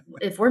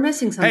 If we're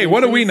missing something, hey,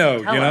 what do we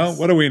know?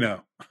 What do we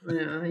know?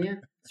 Yeah,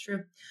 it's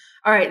true.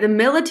 All right, the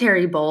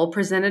Military Bowl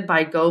presented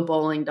by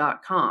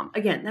GoBowling.com.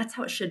 Again, that's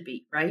how it should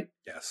be, right?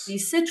 Yes. The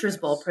Citrus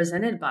Bowl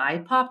presented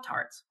by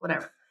Pop-Tarts,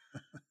 whatever.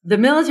 The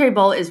Military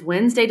Bowl is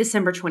Wednesday,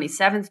 December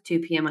 27th, 2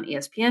 p.m. on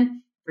ESPN.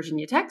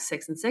 Virginia Tech,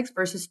 6-6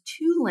 versus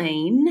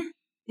Tulane,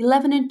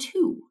 11-2.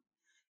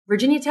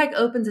 Virginia Tech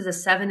opens as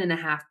a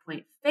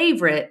 7.5-point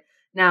favorite.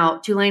 Now,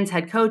 Tulane's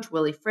head coach,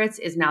 Willie Fritz,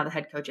 is now the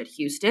head coach at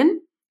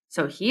Houston,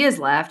 so he is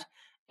left.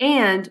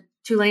 And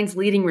Tulane's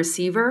leading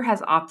receiver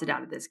has opted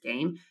out of this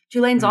game.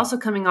 Tulane's also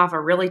coming off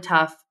a really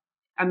tough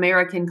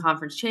American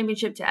Conference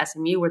Championship to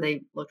SMU where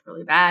they looked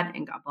really bad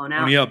and got blown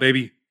out. Pony up,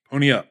 baby.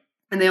 Pony up.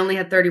 And they only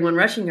had 31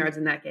 rushing yards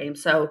in that game.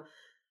 So,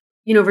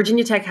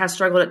 Virginia Tech has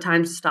struggled at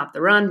times to stop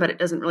the run, but it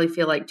doesn't really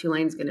feel like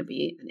Tulane's going to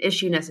be an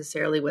issue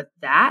necessarily with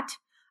that.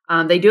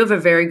 They do have a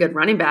very good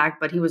running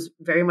back, but he was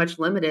very much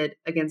limited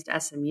against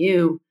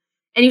SMU.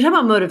 And you talk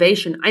about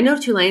motivation. I know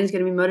Tulane's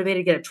going to be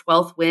motivated to get a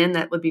 12th win.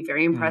 That would be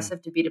very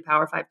impressive to beat a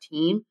Power 5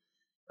 team.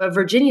 But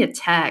Virginia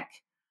Tech,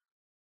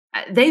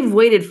 they've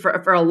waited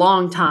for a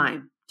long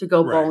time to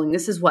go bowling.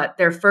 This is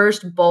their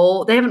first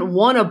bowl. They haven't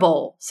won a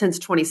bowl since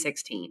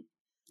 2016.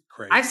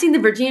 Crazy. I've seen the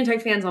Virginia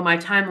Tech fans on my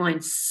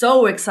timeline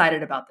so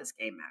excited about this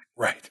game, Mac.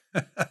 Right.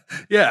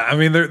 Yeah, I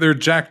mean, they're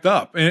jacked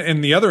up.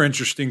 And the other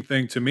interesting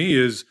thing to me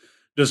is,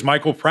 does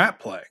Michael Pratt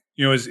play?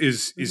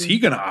 Is he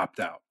going to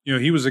opt out?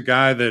 He was a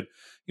guy that,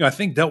 I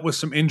think dealt with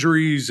some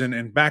injuries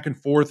and back and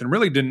forth and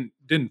really didn't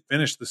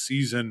finish the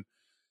season,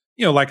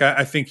 like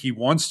I think he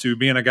wants to,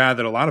 being a guy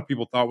that a lot of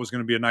people thought was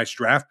going to be a nice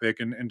draft pick.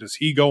 And does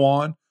he go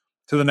on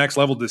to the next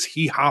level? Does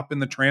he hop in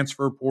the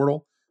transfer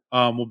portal?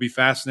 Will be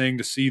fascinating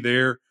to see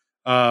there.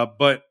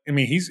 But I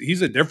mean,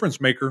 he's a difference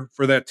maker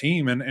for that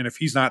team. And if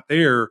he's not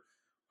there,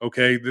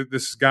 okay,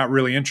 this has got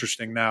really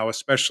interesting now,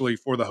 especially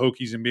for the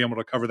Hokies and being able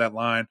to cover that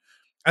line.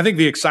 I think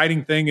the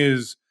exciting thing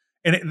is,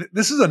 and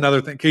this is another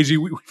thing, KG,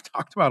 we've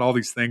talked about all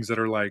these things that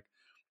are like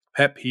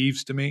pet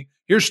peeves to me.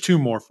 Here's two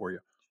more for you.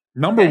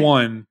 Number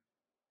one,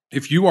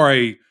 if you are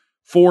a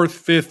 4th,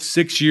 5th,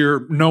 6th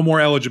year, no more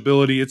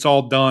eligibility, it's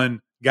all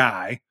done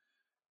guy,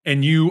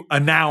 and you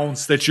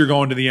announce that you're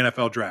going to the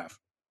NFL draft,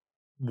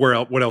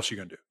 what else are you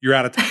going to do? You're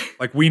out of time.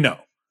 Like, we know.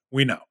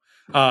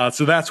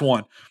 So that's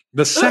one.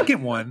 The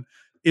second one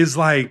is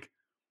like,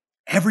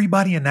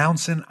 everybody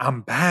announcing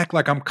I'm back,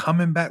 like I'm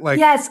coming back. Like,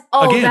 yes.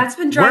 Oh, again, that's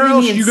been driving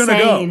me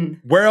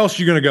insane. Where else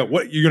are you going to go?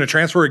 What, you're going to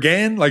transfer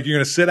again? Like, you're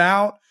going to sit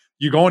out?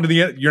 You're not going to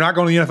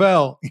the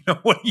NFL.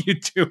 What are you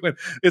doing?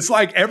 It's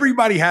like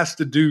everybody has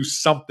to do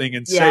something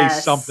and say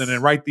something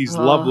and write these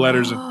love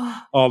letters and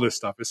all this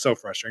stuff. It's so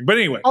frustrating. But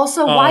anyway.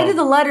 Also, why do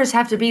the letters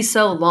have to be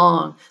so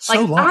long?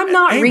 I'm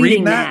not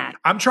reading that.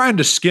 I'm trying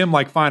to skim,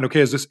 like, fine,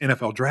 okay, is this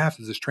NFL draft?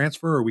 Is this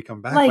transfer? Are we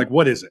coming back? Like,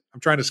 what is it? I'm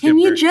trying to skim. Can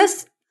you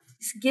just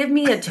give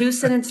me a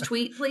 2-sentence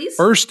tweet, please?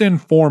 First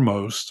and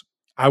foremost,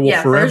 I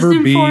will forever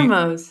be.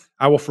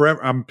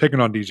 I'm picking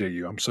on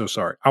DJU. I'm so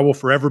sorry. I will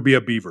forever be a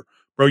Beaver.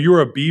 Bro, you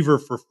were a Beaver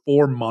for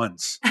 4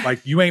 months.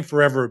 Like, you ain't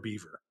forever a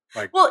Beaver.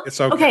 Like, Well, it's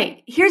okay.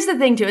 Okay, here's the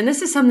thing, too, and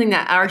this is something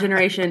that our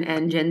generation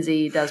and Gen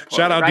Z does poorly,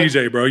 Shout out right?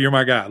 DJ, bro. You're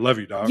my guy. Love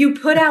you, dog. You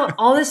put out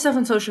all this stuff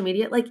on social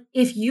media. Like,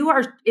 if you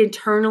are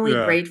internally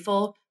Yeah.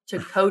 grateful to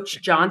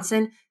Coach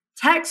Johnson,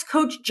 text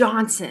Coach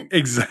Johnson.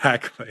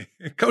 Exactly.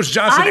 Coach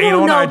Johnson I ain't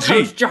don't on know IG.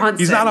 Coach Johnson.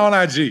 He's not on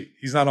IG.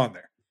 He's not on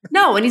there.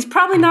 No, and he's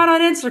probably not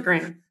on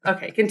Instagram.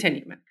 Okay,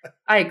 continue, man.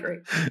 I agree.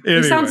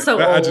 Anyway, He sounds so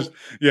old.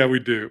 Yeah, we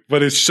do,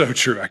 but it's so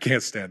true. I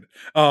can't stand it.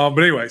 But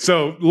anyway,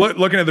 so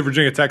looking at the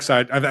Virginia Tech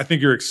side, I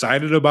think you're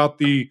excited about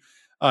the,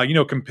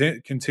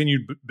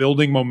 continued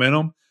building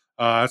momentum.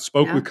 I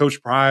spoke with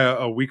Coach Pry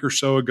a week or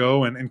so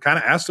ago and kind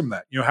of asked him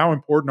that, how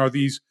important are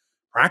these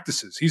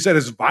practices? He said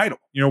it's vital.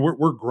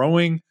 We're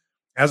growing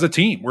as a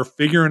team. We're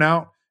figuring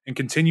out and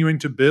continuing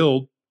to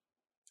build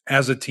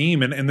as a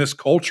team and this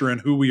culture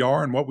and who we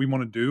are and what we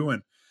want to do.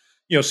 And,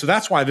 so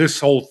that's why this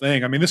whole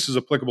thing, I mean, this is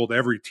applicable to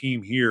every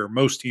team here,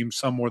 most teams,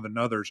 some more than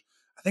others.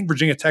 I think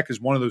Virginia Tech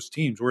is one of those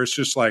teams where it's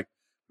just like,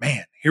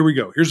 man, here we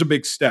go. Here's a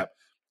big step.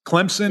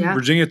 Clemson,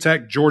 Virginia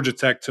Tech, Georgia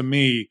Tech, to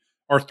me,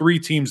 are three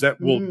teams that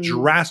will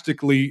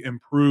drastically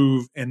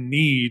improve and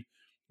need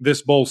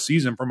this bowl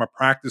season from a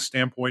practice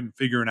standpoint and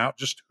figuring out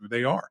just who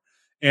they are.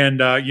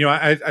 And,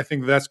 I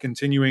think that's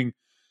continuing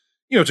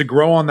to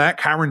grow on that.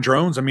 Kyron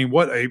Drones, I mean,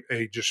 what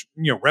a just,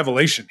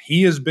 revelation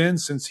he has been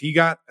since he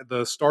got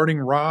the starting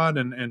rod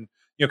and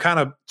kind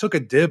of took a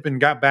dip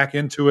and got back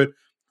into it,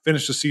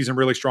 finished the season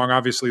really strong.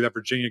 Obviously, that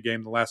Virginia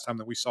game, the last time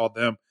that we saw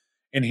them,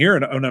 and here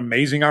an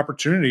amazing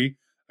opportunity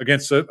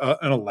against an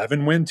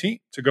 11-win team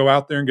to go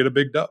out there and get a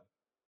big dub.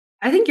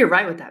 I think you're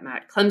right with that,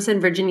 Matt. Clemson,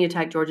 Virginia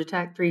Tech, Georgia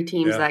Tech, three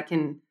teams that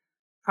can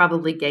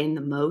probably gain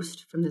the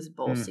most from this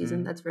bowl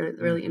season. That's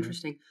really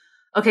interesting.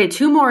 Okay,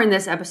 two more in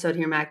this episode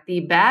here, Mac.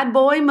 The Bad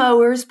Boy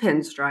Mowers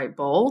Pinstripe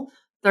Bowl,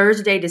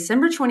 Thursday,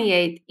 December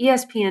 28th,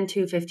 ESPN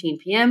 2:15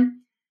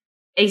 p.m.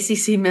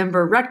 ACC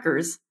member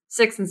Rutgers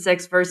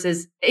 6-6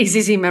 versus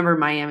ACC member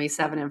Miami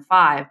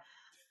 7-5.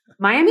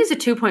 Miami's a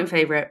 2-point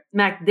favorite.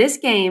 Mac, this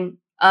game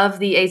of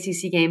the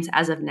ACC games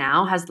as of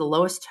now has the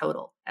lowest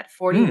total at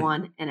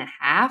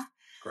 41.5.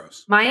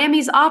 Gross.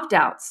 Miami's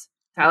opt-outs: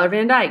 Tyler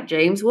Van Dyke,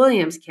 James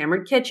Williams,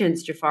 Cameron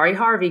Kitchens, Jafari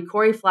Harvey,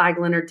 Corey Flagg,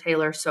 Leonard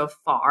Taylor so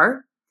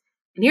far.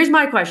 And here's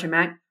my question,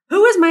 Mac.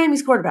 Who is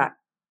Miami's quarterback?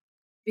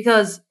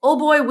 Because old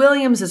boy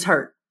Williams is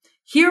hurt.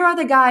 Here are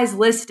the guys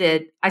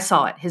listed. I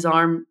saw it. His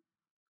arm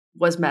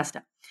was messed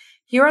up.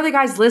 Here are the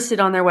guys listed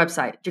on their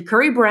website.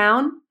 Ja'Curry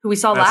Brown, who we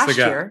saw last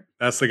year.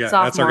 That's the guy.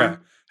 Sophomore. That's our guy.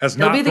 Has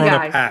not thrown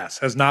a pass.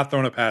 Has not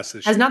thrown a pass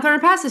this year. Has not thrown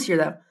a pass this year,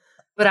 though.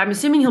 But I'm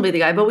assuming he'll be the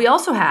guy. But we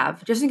also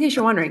have, just in case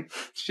you're wondering,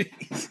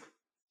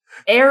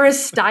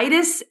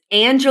 Aristides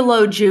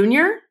Angelo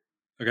Jr.,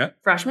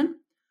 freshman.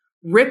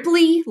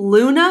 Ripley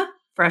Luna,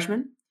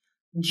 freshman.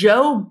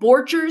 Joe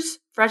Borchers,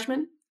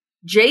 freshman.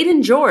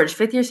 Jaden George,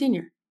 fifth-year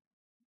senior.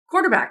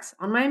 Quarterbacks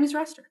on Miami's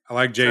roster. I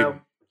like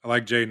Jaden. I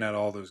like Jaden out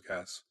of all those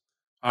guys.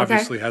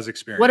 Obviously has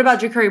experience. What about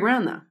Ja'Curry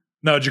Brown, though?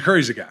 No,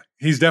 Ja'Curry's the guy.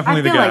 He's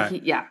definitely the guy.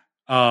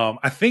 Like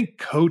I think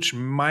Coach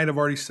might have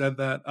already said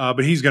that,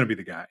 but he's going to be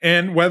the guy.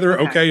 And whether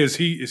is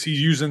he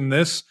using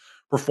this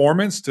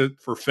performance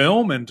for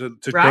film and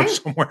to go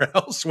somewhere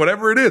else,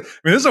 whatever it is.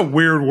 I mean, this is a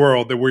weird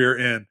world that we're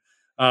in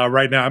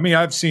right now. I mean,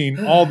 I've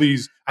seen all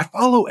these. I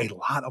follow a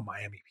lot of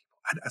Miami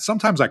people.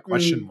 Sometimes I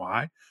question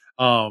why,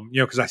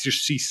 because I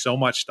just see so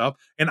much stuff.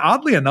 And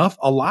oddly enough,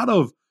 a lot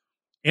of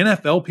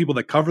NFL people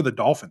that cover the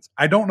Dolphins.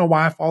 I don't know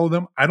why I follow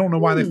them. I don't know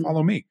why they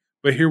follow me.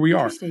 But here we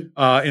are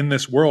in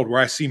this world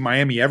where I see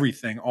Miami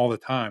everything all the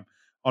time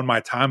on my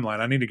timeline.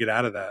 I need to get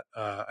out of that.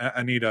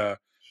 I need our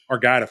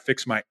guy to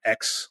fix my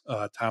X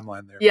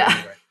timeline there.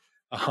 Yeah.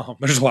 Anyway,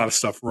 there's a lot of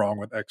stuff wrong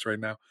with X right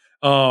now.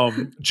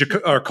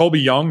 Colby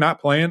Young not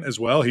playing as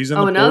well. He's in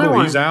the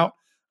portal. He's out.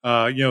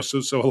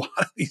 So a lot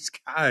of these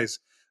guys,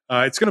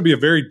 it's going to be a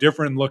very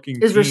different looking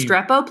team. Is team.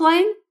 Restrepo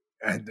playing?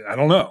 I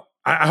don't know.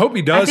 I hope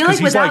he does because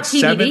he's like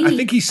 7. I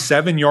think he's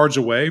 7 yards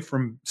away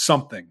from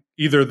something,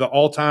 either the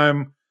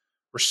all-time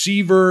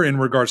receiver in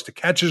regards to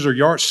catches or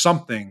yards,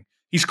 something.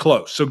 He's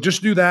close. So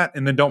just do that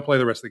and then don't play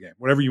the rest of the game.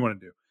 Whatever you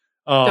want to do.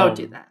 Don't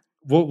do that.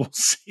 We'll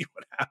see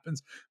what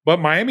happens.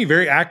 But Miami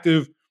very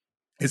active,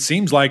 it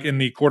seems like, in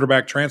the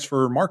quarterback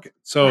transfer market.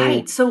 So,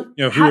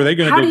 who are they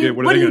going to go get?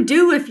 What do you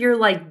do if you're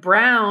like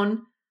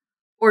Brown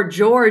or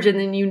George and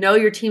then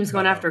your team's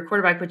going after a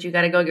quarterback, but you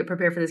got to go get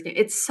prepared for this game?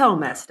 It's so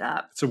messed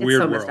up. It's a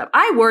weird world. Messed up.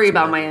 I worry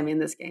about Miami in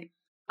this game.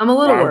 I'm a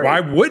little worried.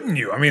 Why wouldn't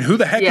you? I mean, who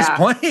the heck is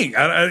playing?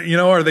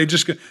 Are they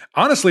just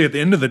honestly at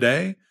the end of the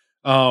day,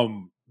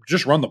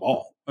 just run the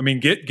ball? I mean,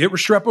 get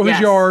Restrepo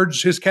his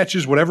yards, his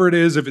catches, whatever it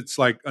is. If it's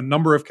like a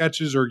number of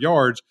catches or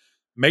yards,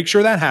 make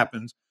sure that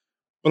happens.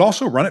 But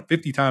also run it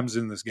 50 times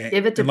in this game.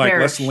 Give it to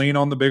Parrish. Let's lean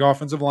on the big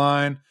offensive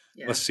line.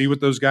 Yeah. Let's see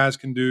what those guys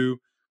can do.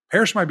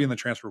 Parrish might be in the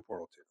transfer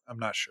portal too. I'm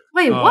not sure.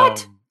 Wait,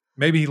 what?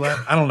 Maybe he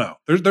left. I don't know.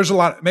 There's a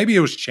lot. Maybe it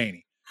was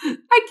Chaney.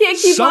 I can't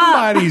keep up.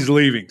 Somebody's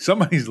leaving.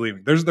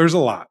 There's a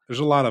lot. There's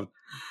a lot of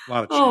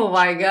change. Oh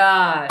my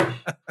gosh.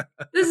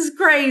 This is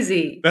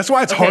crazy. That's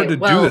why it's hard to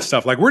do this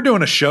stuff. Like, we're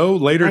doing a show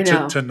later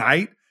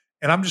tonight,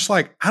 and I'm just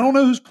like, I don't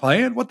know who's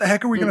playing. What the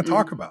heck are we going to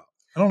talk about?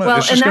 I don't know. Well,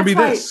 It's and just going to that's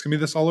be why this. It's going to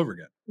be this all over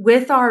again.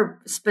 with our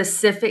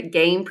specific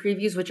game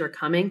previews, which are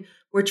coming,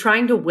 we're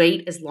trying to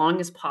wait as long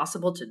as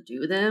possible to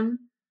do them.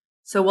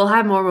 So we'll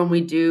have more when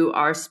we do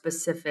our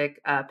specific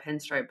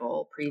Pinstripe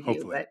Bowl preview.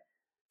 Hopefully.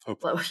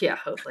 Well, yeah,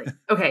 hopefully.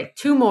 Okay,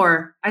 two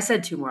more. I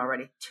said two more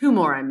already. Two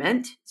more I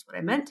meant. That's what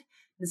I meant in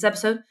this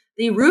episode.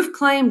 The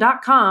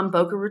roofclaim.com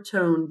Boca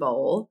Raton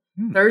Bowl,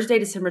 Thursday,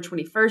 December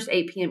 21st,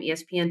 8 p.m.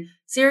 ESPN.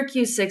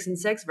 Syracuse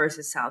 6-6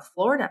 versus South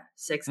Florida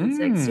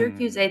 6-6.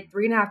 Syracuse a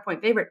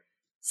 3.5-point favorite.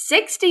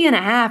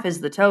 60.5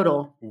 is the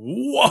total.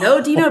 Whoa.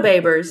 No Dino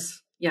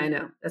Babers. Yeah, I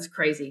know. That's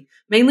crazy.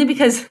 Mainly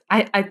because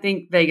I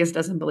think Vegas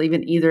doesn't believe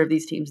in either of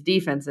these teams'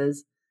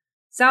 defenses.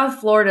 South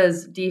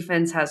Florida's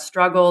defense has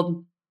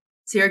struggled.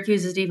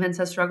 Syracuse's defense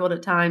has struggled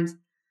at times.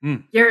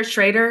 Garrett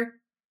Schrader,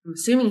 I'm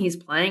assuming he's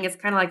playing. It's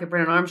kind of like a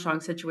Brennan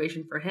Armstrong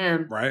situation for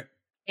him. Right.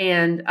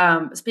 And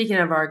speaking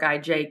of our guy,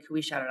 Jake, who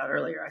we shouted out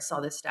earlier, I saw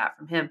this stat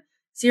from him.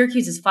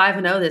 Syracuse is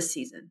 5-0 this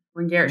season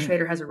when Garrett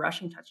Schrader has a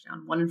rushing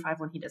touchdown, 1-5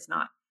 when he does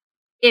not.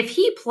 If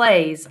he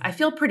plays, I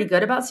feel pretty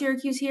good about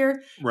Syracuse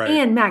here. Right.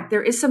 And, Mac,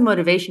 there is some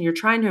motivation. You're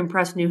trying to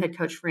impress new head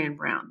coach Fran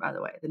Brown, by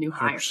the way, the new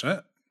hire.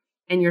 100%.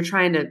 And you're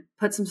trying to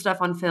put some stuff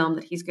on film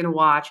that he's going to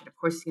watch. And, of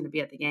course, he's going to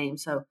be at the game.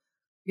 So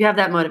you have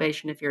that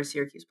motivation if you're a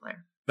Syracuse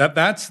player.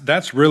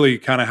 That's really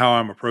kind of how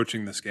I'm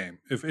approaching this game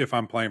if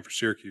I'm playing for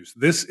Syracuse.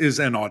 This is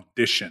an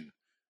audition,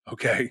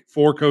 okay,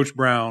 for Coach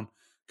Brown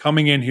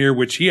coming in here,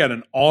 which he had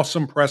an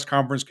awesome press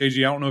conference, KG.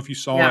 I don't know if you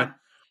saw it,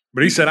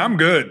 but he said, I'm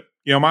good.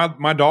 You know,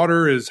 my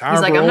daughter is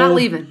however He's like, I'm not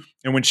leaving.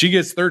 And when she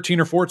gets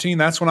 13 or 14,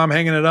 that's when I'm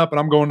hanging it up and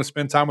I'm going to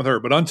spend time with her.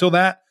 But until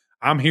that,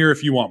 I'm here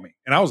if you want me.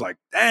 And I was like,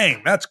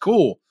 dang, that's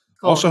cool.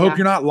 Also hope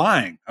you're not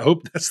lying. I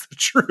hope that's the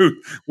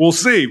truth. We'll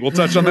see. We'll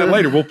touch on that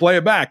later. We'll play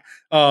it back.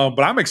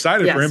 But I'm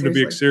excited for him to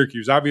be at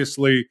Syracuse.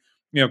 Obviously,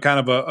 you know, kind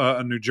of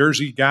a New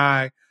Jersey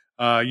guy,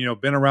 you know,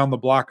 been around the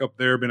block up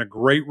there, been a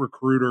great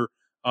recruiter.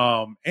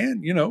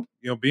 And, you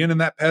know, being in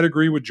that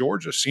pedigree with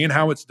Georgia, seeing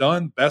how it's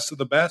done, best of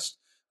the best,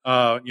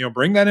 you know,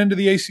 bring that into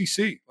the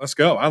ACC. Let's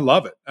go. I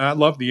love it. I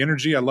love the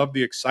energy. I love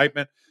the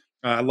excitement.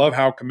 I love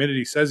how committed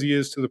he says he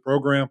is to the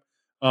program.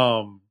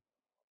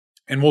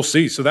 And we'll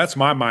see. So that's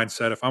my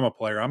mindset. If I'm a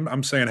player,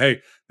 I'm saying,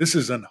 hey, this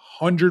is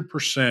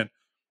 100%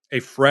 a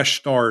fresh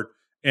start.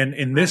 And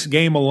in this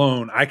game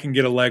alone, I can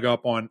get a leg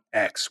up on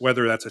X,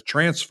 whether that's a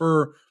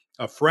transfer,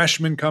 a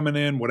freshman coming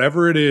in,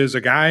 whatever it is,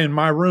 a guy in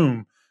my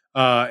room,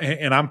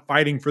 and I'm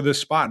fighting for this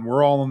spot, and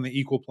we're all on the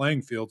equal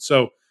playing field.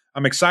 So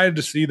I'm excited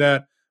to see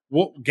that.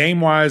 Well,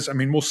 game-wise, I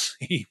mean, we'll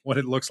see what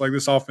it looks like.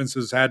 This offense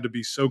has had to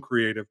be so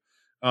creative,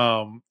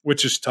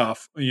 which is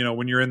tough, you know,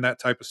 when you're in that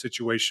type of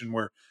situation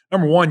where,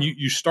 number one,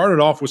 you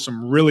started off with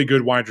some really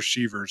good wide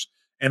receivers,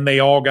 and they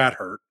all got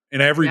hurt,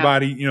 and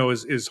everybody, you know,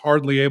 is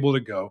hardly able to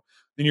go.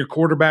 Then your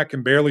quarterback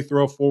can barely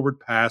throw a forward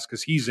pass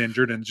because he's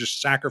injured and just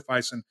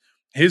sacrificing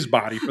his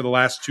body for the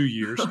last 2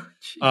 years.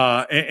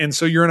 And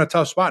so you're in a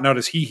tough spot. Now,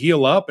 does he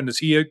heal up and does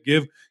he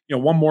give, you know,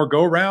 one more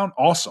go round?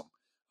 Awesome.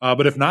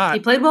 But if not, he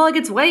played well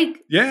against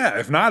Wake. Yeah.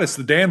 If not, it's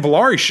the Dan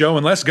Villari show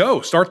and let's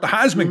go. Start the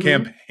Heisman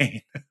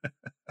campaign.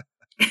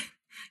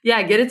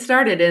 Yeah. Get it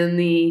started in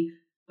the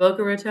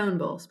Boca Raton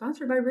Bowl,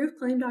 sponsored by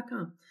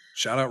roofclaim.com.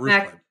 Shout out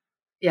Roofclaim.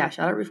 Yeah,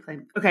 shout out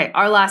Roofclaim. Okay,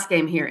 our last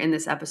game here in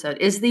this episode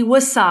is the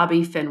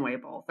Wasabi Fenway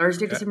Bowl,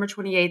 Thursday, December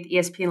 28th,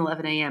 ESPN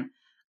 11 a.m.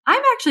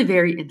 I'm actually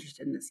very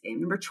interested in this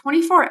game. Number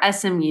 24,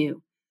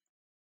 SMU,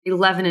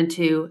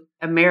 11-2,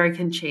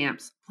 American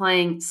champs,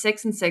 playing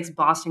 6-6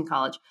 Boston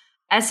College.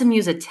 SMU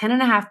is a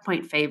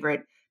 10.5-point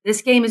favorite.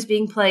 This game is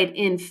being played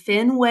in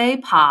Fenway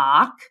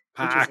Park,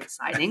 which is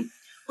exciting,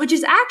 which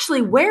is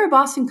actually where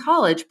Boston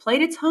College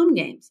played its home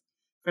games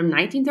from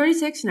 1936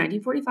 to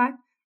 1945.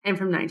 And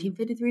from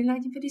 1953 to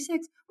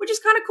 1956, which is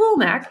kind of cool,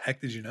 Mac. How the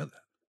heck did you know that?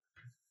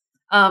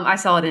 I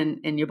saw it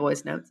in your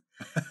boys' notes.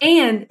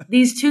 And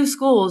these two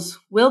schools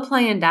will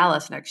play in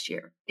Dallas next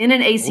year in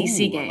an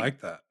ACC game. I like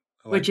that.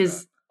 Which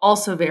is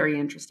also very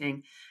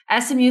interesting.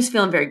 SMU's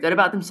feeling very good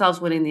about themselves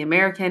winning the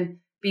American.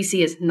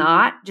 BC is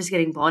not, just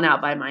getting blown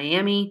out by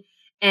Miami.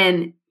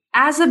 And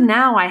as of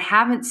now, I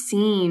haven't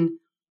seen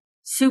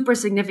super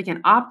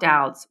significant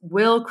opt-outs.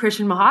 Will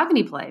Christian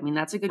Mahogany play? I mean,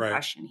 that's a good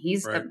question.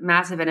 He's a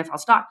massive NFL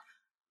stock.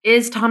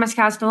 Is Thomas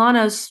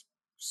Castellanos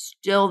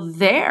still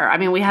there? I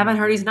mean, we haven't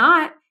heard he's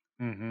not.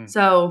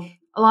 So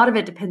a lot of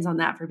it depends on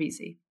that for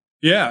BC.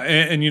 Yeah.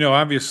 And you know,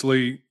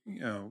 obviously, you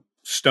know,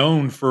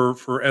 Stone for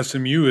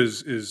SMU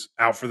is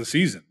out for the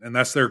season. And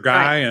that's their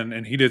guy.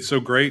 And he did so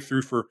great,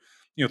 threw for,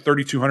 you know,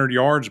 3,200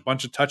 yards, a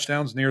bunch of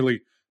touchdowns,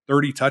 nearly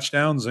 30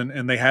 touchdowns.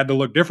 And they had to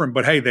look different.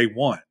 But, hey, they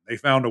won. They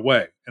found a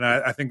way. And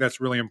I think that's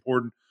really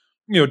important.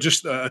 You know,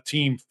 just a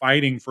team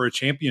fighting for a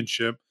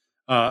championship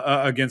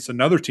against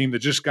another team that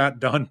just got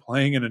done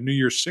playing in a New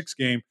Year's Six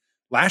game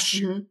last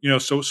year. You know,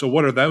 so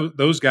what are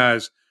those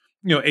guys,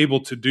 you know, able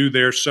to do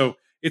there? So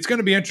it's going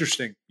to be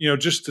interesting, you know,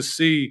 just to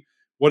see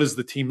what does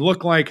the team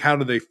look like, how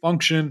do they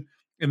function,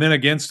 and then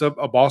against a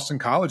Boston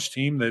College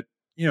team that,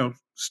 you know,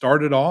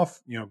 started off,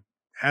 you know,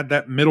 had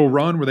that middle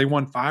run where they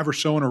won 5 or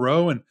so in a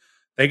row, and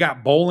they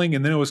got bowling,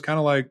 and then it was kind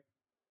of like,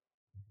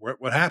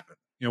 what happened?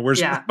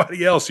 Where's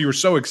everybody else? You were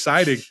so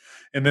exciting.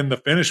 And then the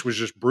finish was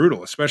just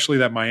brutal, especially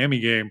that Miami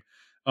game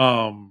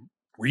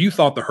where you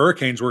thought the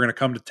Hurricanes were going to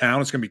come to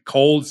town. It's going to be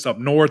cold. It's up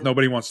north.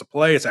 Nobody wants to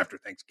play. It's after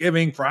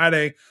Thanksgiving,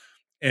 Friday.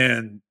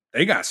 And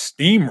they got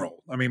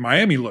steamrolled. I mean,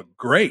 Miami looked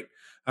great.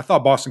 I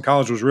thought Boston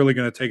College was really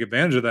going to take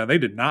advantage of that. They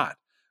did not.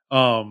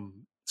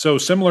 So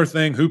similar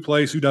thing, who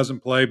plays, who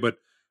doesn't play, but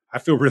I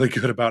feel really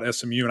good about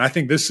SMU. And I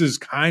think this is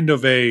kind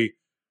of a,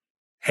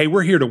 hey,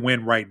 we're here to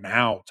win right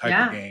now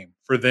type of game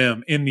for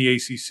them in the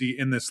ACC,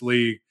 in this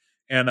league.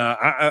 And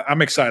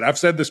I'm excited. I've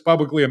said this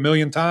publicly a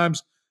million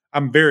times.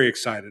 I'm very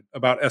excited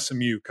about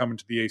SMU coming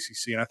to the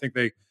ACC. And I think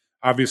they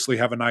obviously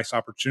have a nice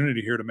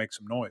opportunity here to make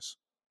some noise.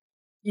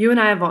 You and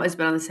I have always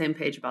been on the same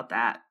page about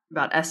that,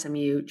 about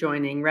SMU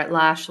joining Rhett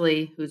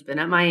Lashley, who's been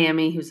at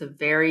Miami, who's a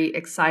very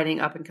exciting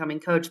up-and-coming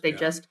coach. They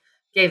just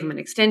gave him an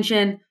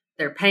extension.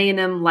 They're paying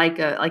him like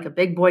a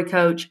big boy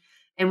coach.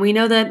 And we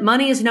know that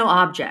money is no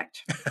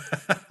object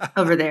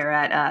over there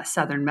at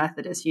Southern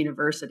Methodist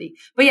University.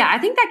 But yeah, I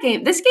think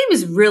this game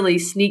is really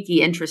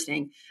sneaky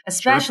interesting,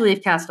 especially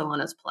if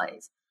Castellanos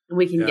plays and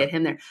we can get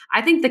him there.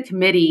 I think the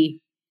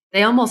committee,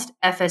 they almost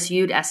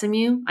FSU'd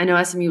SMU. I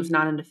know SMU was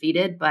not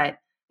undefeated, but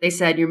they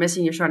said, you're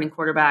missing your starting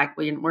quarterback.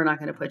 We're not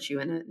going to put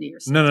you in a New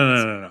Year's.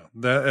 No.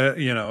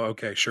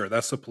 Okay, sure.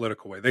 That's the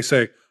political way. They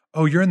say,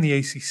 oh, you're in the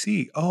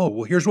ACC. Oh,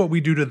 well, here's what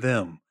we do to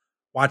them.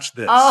 Watch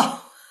this.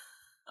 Oh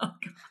God.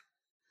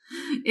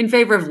 In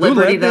favor of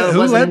Liberty, though, it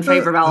wasn't in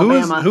favor of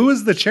Alabama. Who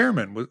was the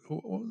chairman? What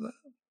was that?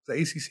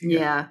 The ACC?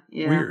 Yeah.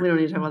 Weird. We don't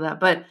need to talk about that.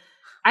 But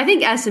I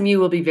think SMU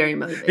will be very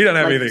motivated. He doesn't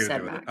have anything to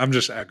do with it. I'm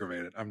just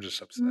aggravated. I'm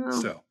just upset.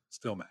 No.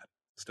 Still mad.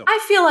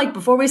 I feel like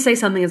before we say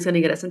something that's going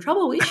to get us in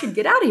trouble, we should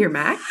get out of here,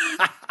 Mac.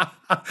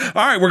 All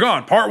right, we're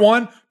gone. Part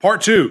 1,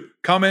 part 2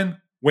 coming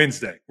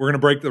Wednesday. We're going to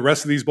break the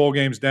rest of these bowl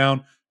games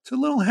down to a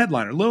little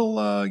headliner, little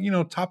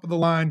top of the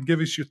line. Give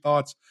us your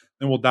thoughts,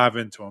 then we'll dive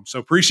into them. So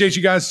appreciate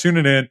you guys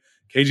tuning in.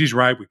 KG's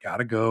right. We got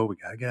to go. We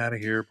got to get out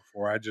of here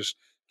before I just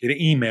get an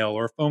email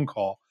or a phone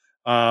call.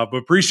 But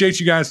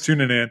appreciate you guys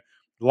tuning in.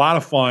 A lot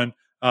of fun.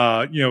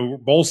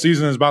 Bowl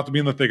season is about to be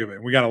in the thick of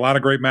it. We got a lot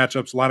of great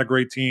matchups, a lot of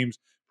great teams.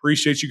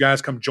 Appreciate you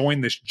guys. Come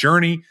join this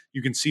journey.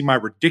 You can see my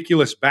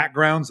ridiculous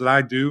backgrounds that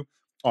I do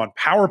on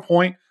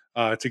PowerPoint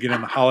to get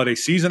in the holiday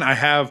season. I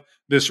have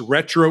this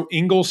retro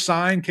Ingalls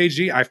sign,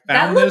 KG. I found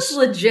that looks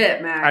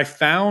legit, man. I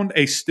found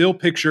a still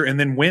picture and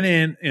then went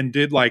in and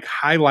did like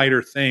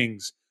highlighter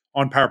things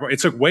on PowerPoint. It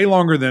took way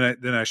longer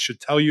than I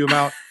should tell you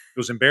about. It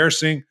was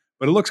embarrassing,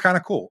 but it looks kind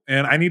of cool.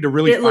 And I need to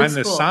really find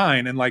this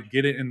sign and like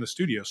get it in the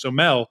studio. So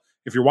Mel,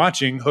 if you're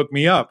watching, hook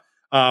me up.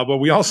 But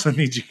we also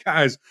need you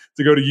guys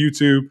to go to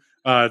YouTube.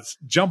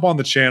 Jump on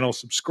the channel,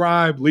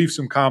 subscribe, leave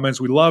some comments.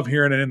 We love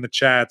hearing it in the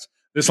chats.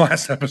 This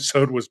last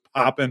episode was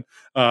popping.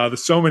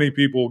 There's so many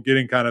people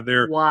getting kind of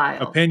their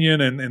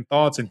opinion and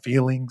thoughts and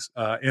feelings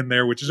in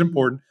there, which is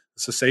important.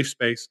 It's a safe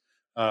space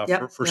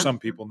for some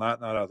people,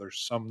 not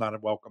others. Some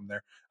not welcome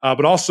there.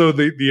 But also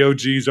the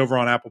OGs over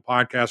on Apple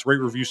Podcasts.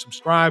 Rate, review,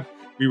 subscribe.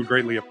 We would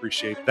greatly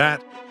appreciate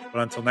that.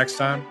 But until next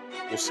time,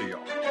 we'll see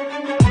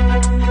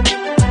y'all.